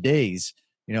down the days,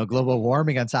 global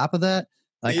warming on top of that.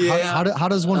 Like, how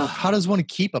does one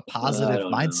keep a positive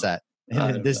mindset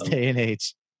in this day and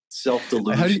age?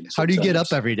 Self-delusion. How do you get up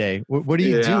every day? What do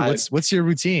you do? What's your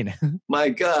routine? My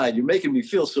God, you're making me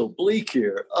feel so bleak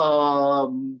here. Gosh,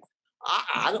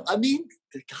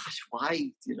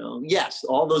 why? Yes,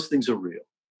 all those things are real.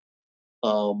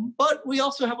 But we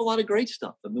also have a lot of great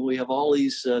stuff. We have all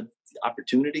these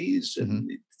opportunities and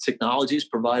technologies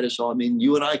provide us all.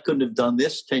 You and I couldn't have done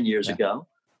this 10 years ago.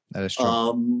 That is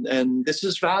true. And this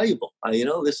is valuable.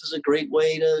 This is a great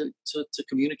way to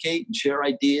communicate and share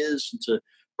ideas and to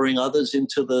bring others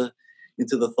into the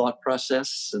thought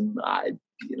process. And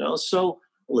so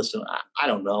listen, I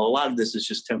don't know. A lot of this is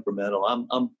just temperamental.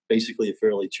 I'm basically a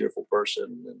fairly cheerful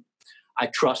person, and I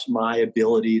trust my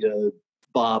ability to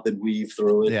bob and weave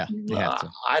through it. Yeah,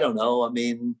 I don't know.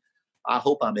 I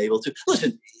hope I'm able to.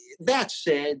 Listen, that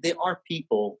said, there are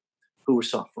people who are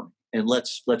suffering, and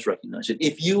let's recognize it.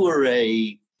 If you were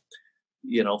a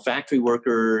factory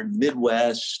worker in the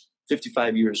Midwest,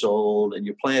 55 years old, and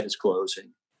your plant is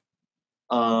closing,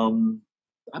 you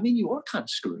are kind of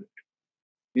screwed.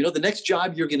 The next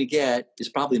job you're going to get is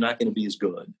probably not going to be as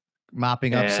good.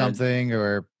 Mopping up something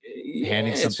or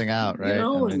handing something out, right?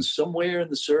 And somewhere in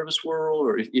the service world,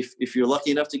 or if you're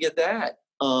lucky enough to get that.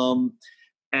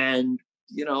 And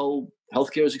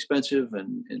healthcare is expensive,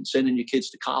 and sending your kids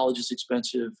to college is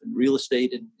expensive, and real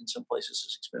estate in some places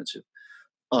is expensive.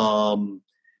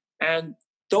 And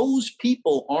those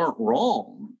people aren't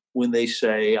wrong when they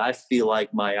say, I feel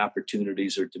like my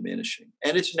opportunities are diminishing.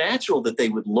 And it's natural that they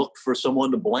would look for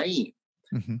someone to blame,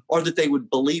 or that they would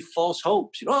believe false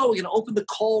hopes. We're going to open the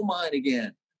coal mine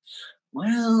again.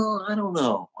 Well, I don't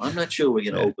know. I'm not sure we're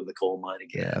going to open the coal mine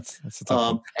again. Yeah, that's a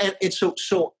tough one. And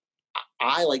so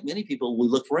I, like many people, we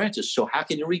look for answers. So how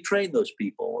can you retrain those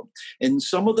people? And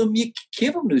some of them, you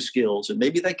give them new skills, and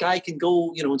maybe that guy can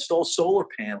go, install solar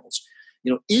panels.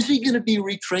 Is he going to be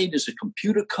retrained as a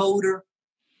computer coder?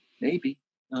 Maybe,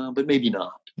 but maybe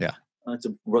not. Yeah. It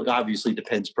obviously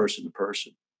depends person to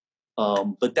person.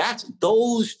 But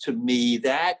those to me,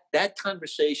 that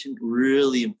conversation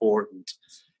really important,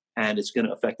 and it's going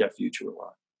to affect our future a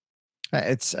lot.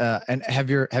 It's and have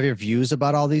your views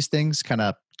about all these things kind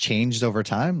of changed over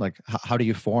time? Like how do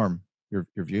you form your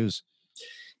views?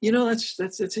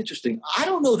 That's interesting. I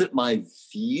don't know that my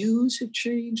views have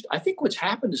changed. I think what's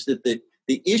happened is that the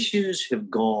issues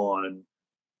have gone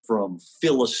from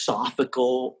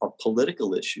philosophical or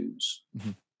political issues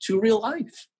to real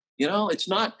life.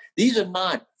 These are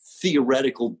not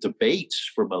theoretical debates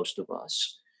for most of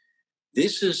us.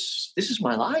 This is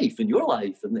my life and your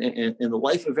life and the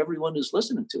life of everyone who's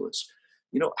listening to us.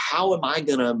 How am I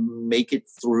going to make it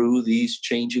through these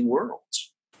changing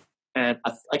worlds? And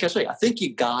like I say, I think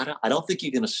you gotta. I don't think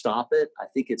you're going to stop it. I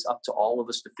think it's up to all of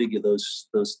us to figure those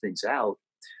things out.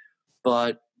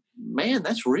 But man,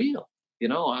 that's real.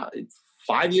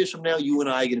 5 years from now, you and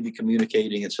I are going to be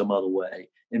communicating in some other way,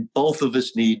 and both of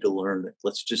us need to learn it.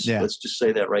 Let's just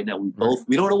say that right now. We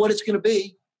don't know what it's going to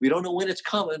be. We don't know when it's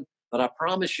coming, but I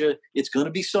promise you, it's going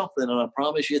to be something, and I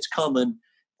promise you, it's coming.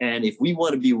 And if we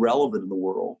want to be relevant in the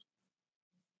world,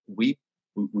 we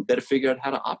better figure out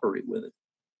how to operate with it.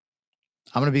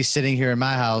 I'm going to be sitting here in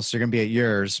my house. You're going to be at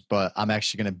yours, but I'm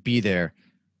actually going to be there.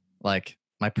 Like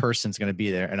my person's going to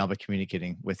be there, and I'll be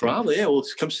communicating with you. Probably, yeah. Well,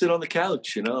 come sit on the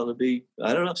couch. It'll be,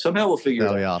 I don't know. Somehow we'll figure it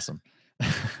out. That'll be awesome.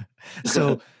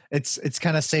 So it's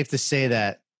kind of safe to say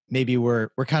that maybe we're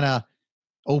kind of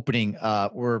opening.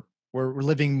 We're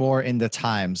living more in the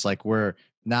times. Like we're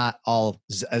not all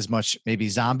as much maybe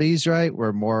zombies, right?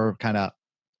 We're more kind of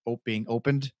being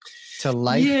opened to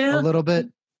life a little bit.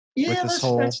 Yeah,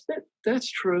 that's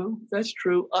true. That's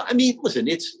true. I mean, listen,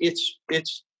 it's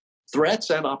threats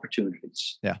and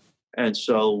opportunities. Yeah. And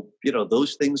so,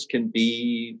 those things can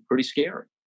be pretty scary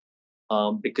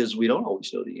because we don't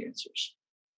always know the answers.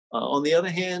 On the other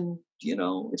hand,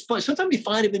 it's fun. Sometimes you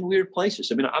find them in weird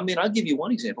places. I mean, I'll give you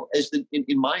one example.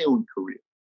 In my own career,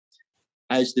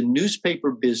 as the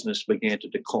newspaper business began to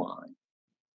decline,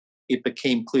 it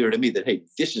became clear to me that, hey,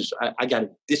 this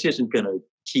isn't going to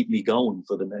keep me going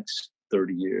for the next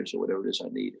 30 years or whatever it is I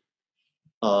needed.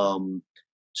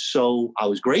 So I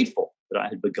was grateful that I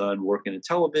had begun working in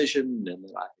television and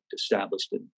that I had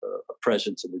established a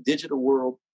presence in the digital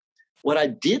world. What I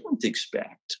didn't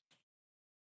expect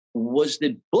was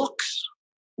that books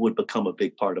would become a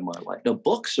big part of my life. Now,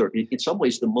 books are in some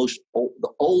ways the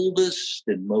oldest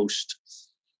and most,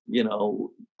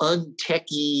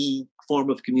 untechy form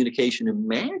of communication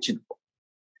imaginable.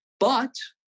 But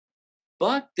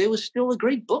there was still a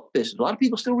great book business. A lot of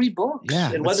people still read books.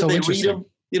 Yeah, and whether they read them,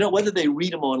 whether they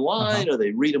read them online or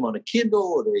they read them on a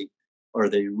Kindle or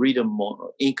they read them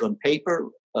on ink on paper,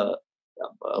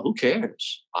 who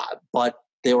cares? But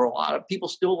there were a lot of people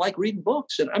still like reading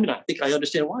books. And I think I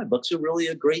understand why. Books are really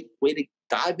a great way to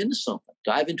dive into something,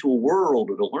 dive into a world,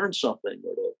 or to learn something,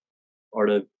 or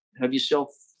to have yourself,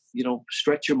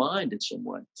 stretch your mind in some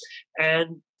way.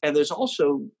 And there's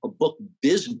also a book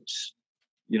business.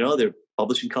 They're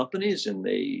publishing companies and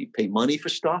they pay money for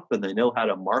stuff and they know how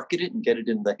to market it and get it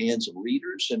in the hands of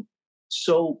readers. And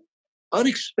so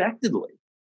unexpectedly,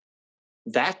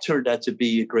 that turned out to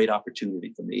be a great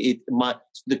opportunity for me.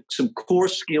 Some core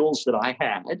skills that I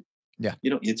had,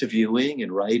 interviewing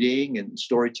and writing and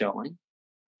storytelling,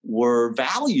 were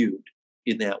valued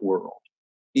in that world,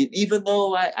 even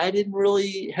though I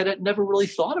had never really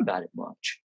thought about it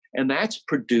much. And that's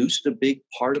produced a big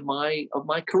part of my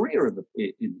career in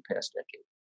the past decade.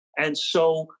 And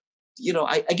so,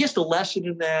 I guess the lesson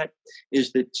in that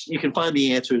is that you can find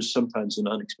the answers sometimes in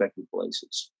unexpected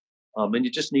places. And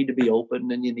you just need to be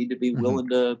open, and you need to be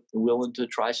willing to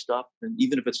try stuff, and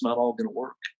even if it's not all going to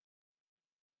work.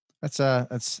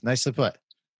 That's nicely put.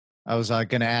 I was going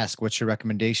to ask, what's your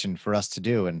recommendation for us to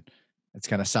do? And it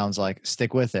kind of sounds like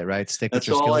stick with it, right? Stick with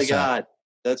your skill set.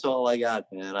 That's all I got,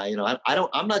 man.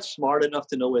 I'm not smart enough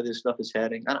to know where this stuff is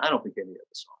heading. I don't think any of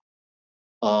us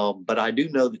are. But I do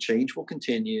know the change will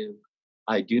continue.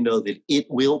 I do know that it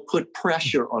will put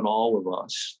pressure on all of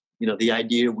us. You know, the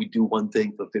idea we do one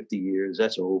thing for 50 years,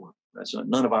 that's over.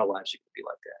 None of our lives are going to be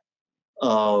like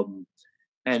that.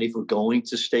 And if we're going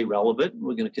to stay relevant,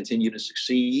 we're going to continue to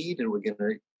succeed, and we're going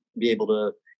to be able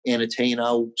to entertain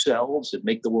ourselves and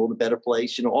make the world a better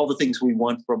place. You know, all the things we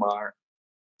want from our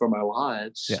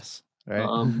lives. Yes. Right.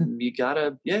 You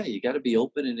gotta be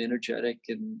open and energetic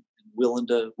and willing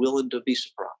to be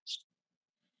surprised.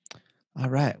 All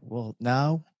right. Well,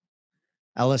 now,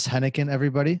 Ellis Henican,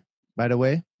 everybody, by the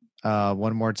way,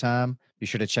 one more time, be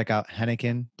sure to check out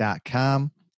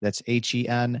Henican.com. That's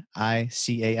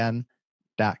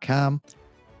HENICAN.com.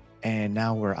 And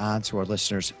now we're on to our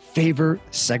listeners' favorite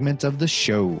segment of the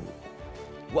show.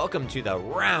 Welcome to the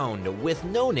round with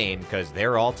no name, because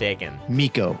they're all taken.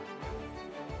 Miko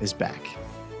is back.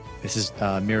 This is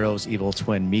Miro's evil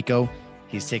twin, Miko.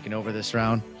 He's taking over this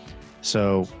round.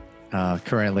 So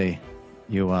currently,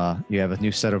 you have a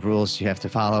new set of rules you have to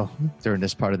follow during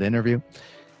this part of the interview.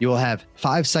 You will have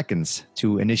 5 seconds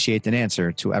to initiate an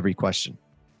answer to every question.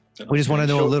 We just want to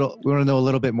know a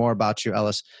little bit more about you,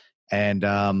 Ellis,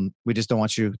 and we just don't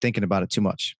want you thinking about it too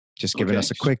much. Just giving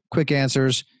us a quick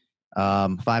answers,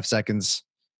 5 seconds,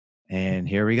 and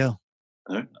here we go.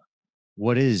 All right.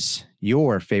 What is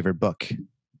your favorite book?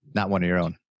 Not one of your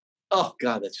own. Oh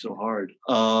God, that's so hard.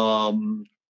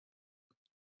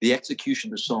 The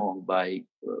Execution of Song by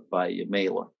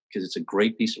Mailer, because it's a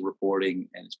great piece of reporting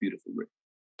and it's beautifully written.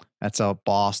 That's a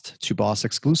Boss to Boss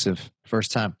exclusive.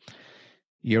 First time.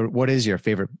 What is your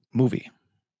favorite movie?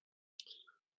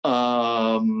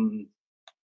 God,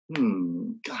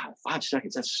 5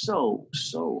 seconds. That's so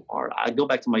hard. I go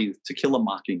back to my youth, To Kill a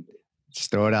Mockingbird. Just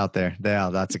throw it out there. Yeah,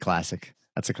 that's a classic.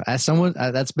 As someone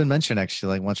that's been mentioned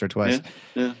actually like once or twice.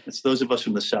 Yeah. It's those of us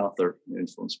from the South are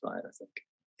influenced by it, I think.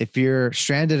 If you're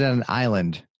stranded on an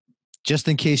island, just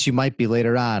in case you might be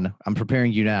later on, I'm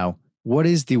preparing you now. What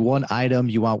is the one item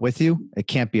you want with you? It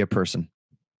can't be a person.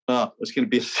 Oh, it's gonna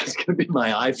be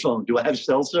my iPhone. Do I have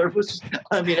cell service?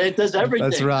 I mean, it does everything.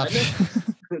 That's rough.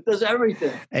 It does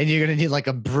everything. And you're gonna need like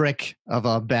a brick of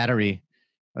a battery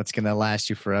that's gonna last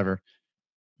you forever.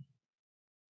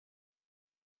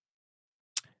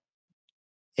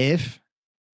 If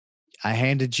I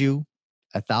handed you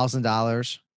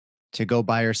 $1,000 to go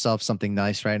buy yourself something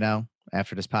nice right now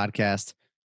after this podcast,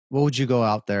 what would you go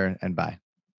out there and buy?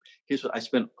 Here's what I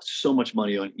spend so much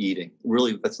money on eating.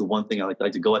 Really, that's the one thing I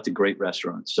like to go out to great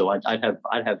restaurants. So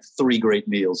I'd have 3 great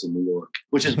meals in New York,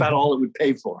 which is about all it would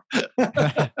pay for.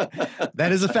 That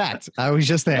is a fact. I was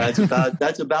just there.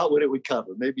 That's about what it would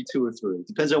cover. Maybe 2 or 3.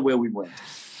 Depends on where we went.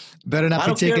 Better not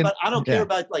be taking. I don't care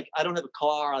about like I don't have a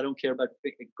car. I don't care about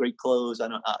great clothes. I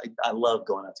love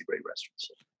going out to great restaurants.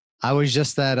 I was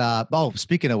just at.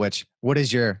 Speaking of which, what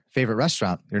is your favorite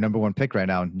restaurant? Your number one pick right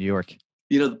now in New York?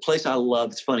 You know, the place I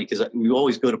love, it's funny because we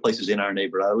always go to places in our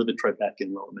neighborhood. I live in Tribeca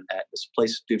in Lower Manhattan. This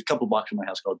place, there's a couple blocks from my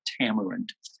house called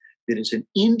Tamarind. It is an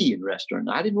Indian restaurant.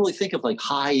 I didn't really think of like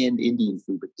high-end Indian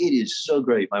food, but it is so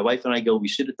great. My wife and I go, we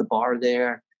sit at the bar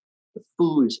there. The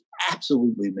food is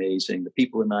absolutely amazing. The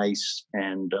people are nice,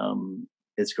 and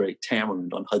it's great.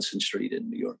 Tamarind on Hudson Street in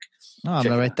New York. Oh, I'm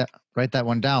going to write that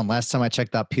one down. Last time I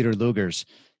checked out Peter Luger's.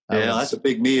 That's a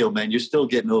big meal, man. You're still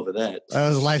getting over that. That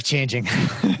was life-changing.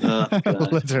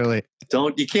 Literally.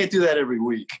 You can't do that every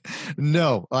week.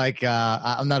 No, like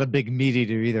I'm not a big meat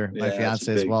eater either. My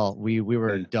fiance as well. We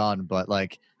were done, but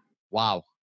like, wow.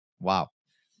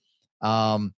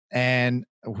 And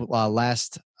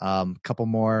last couple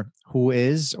more. Who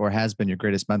is or has been your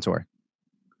greatest mentor?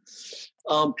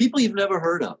 People you've never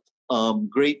heard of.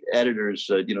 Great editors,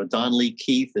 Don Lee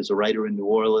Keith is a writer in New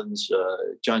Orleans.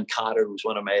 John Cotter, who's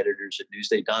one of my editors at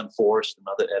Newsday. Don Forrest,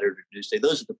 another editor at Newsday.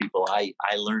 Those are the people I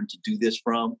learned to do this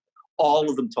from. All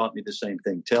of them taught me the same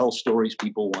thing. Tell stories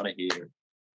people want to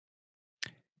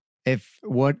hear.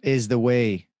 What is the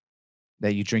way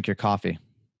that you drink your coffee?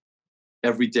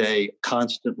 Every day,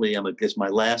 constantly. It's my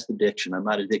last addiction. I'm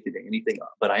not addicted to anything,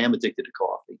 but I am addicted to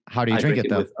coffee. How do you drink it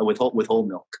though? With whole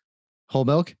milk. Whole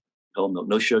milk? Whole milk,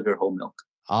 no sugar, whole milk.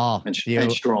 Oh, and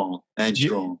strong.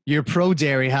 You're pro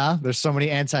dairy, huh? There's so many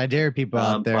anti-dairy people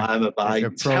out there. How much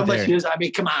is? I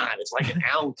mean, come on, it's like an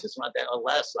ounce. It's not that or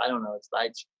less. I don't know.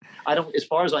 I don't. As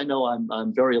far as I know,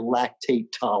 I'm very lactate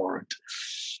tolerant.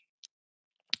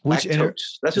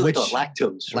 Lactose. That's what they call it.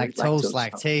 Lactose. Right?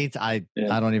 Lactate. I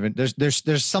don't even.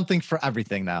 There's something for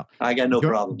everything now. I got no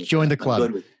problem. Join the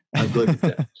club. I'm good with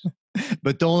that.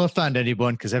 But don't offend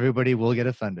anyone because everybody will get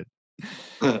offended.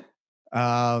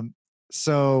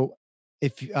 So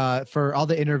if for all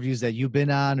the interviews that you've been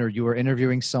on or you were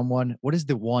interviewing someone, what is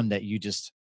the one that you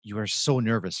are so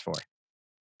nervous for?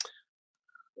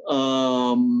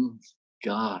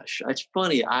 Gosh, it's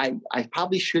funny. I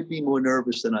probably should be more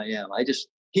nervous than I am.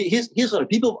 Here's what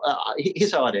people.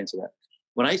 Here's how I'd answer that.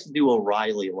 When I used to do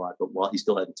O'Reilly a lot, but while he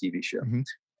still had a TV show,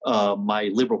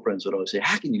 my liberal friends would always say,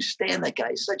 "How can you stand that guy?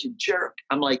 He's such a jerk."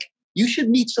 I'm like, you should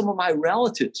meet some of my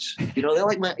relatives. You know,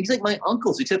 he's like my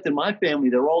uncles, except in my family,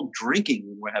 they're all drinking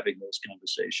when we're having those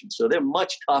conversations. So they're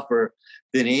much tougher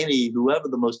than whoever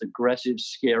the most aggressive,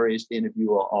 scariest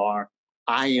interviewer are.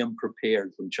 I am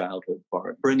prepared from childhood for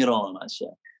it. Bring it on, I say.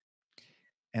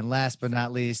 And last but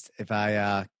not least, if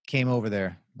I came over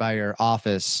there by your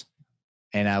office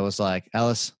and I was like,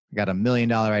 Ellis, I got $1 million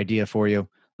idea for you.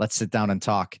 Let's sit down and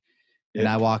talk. Yeah. And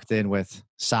I walked in with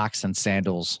socks and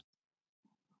sandals.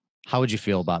 How would you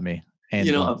feel about me? And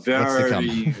you know, I'm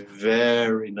very,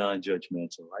 very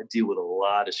non-judgmental. I deal with a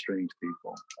lot of strange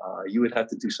people. You would have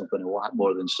to do something a lot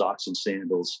more than socks and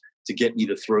sandals to get me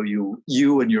to throw you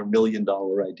and your $1 million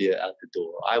idea out the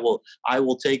door. I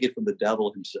will take it from the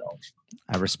devil himself.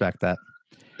 I respect that.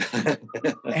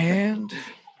 And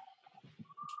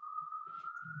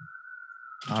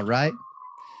all right,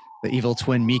 the evil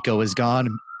twin Miko is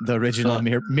gone. The original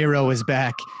Miro is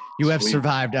back. You have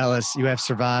survived, Ellis. You have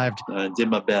survived. I did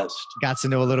my best. Got to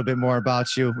know a little bit more about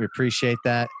you. We appreciate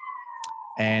that,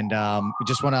 and we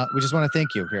just want to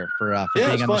thank you here for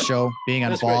being on the show, being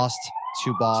on Boss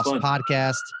to Boss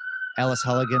podcast. Ellis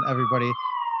Henican, everybody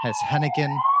has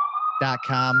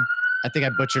Henican.com. I think I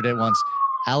butchered it once.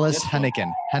 Ellis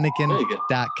Henican,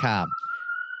 Henican.com.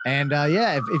 And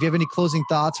if you have any closing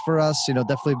thoughts for us,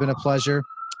 definitely been a pleasure.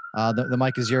 The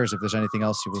mic is yours. If there's anything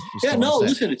else you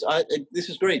listen, this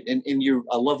is great, and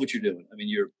I love what you're doing. I mean,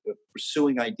 you're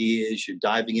pursuing ideas, you're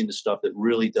diving into stuff that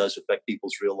really does affect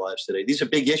people's real lives today. These are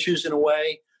big issues in a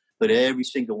way, but every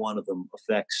single one of them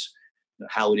affects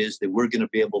how it is that we're going to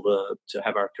be able to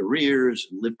have our careers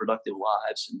and live productive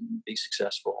lives and be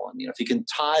successful. And if you can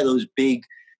tie those big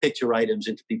picture items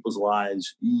into people's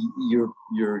lives, your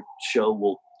show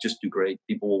will just do great.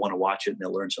 People will want to watch it and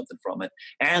they'll learn something from it,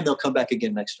 and they'll come back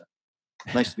again next time.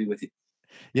 Nice to be with you.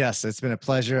 Yes, it's been a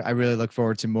pleasure. I really look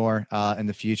forward to more in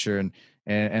the future, and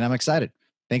I'm excited.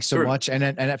 Thanks so much.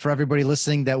 And for everybody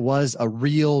listening, that was a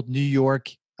real New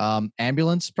York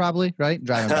ambulance, probably, right?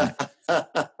 Driving by.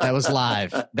 That was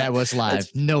live.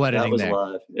 No editing there. That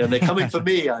was live. And they're coming for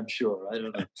me, I'm sure. I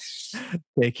don't know.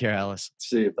 Take care, Ellis.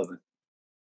 See you. Bye-bye.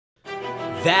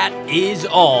 That is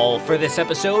all for this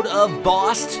episode of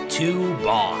Boss to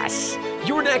Boss.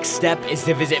 Your next step is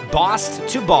to visit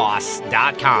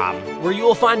bosstoboss.com, where you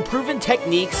will find proven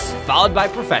techniques followed by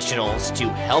professionals to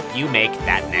help you make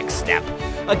that next step.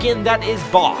 Again, that is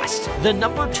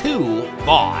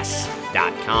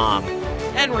boss2boss.com.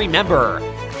 And remember,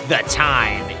 the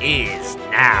time is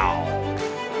now.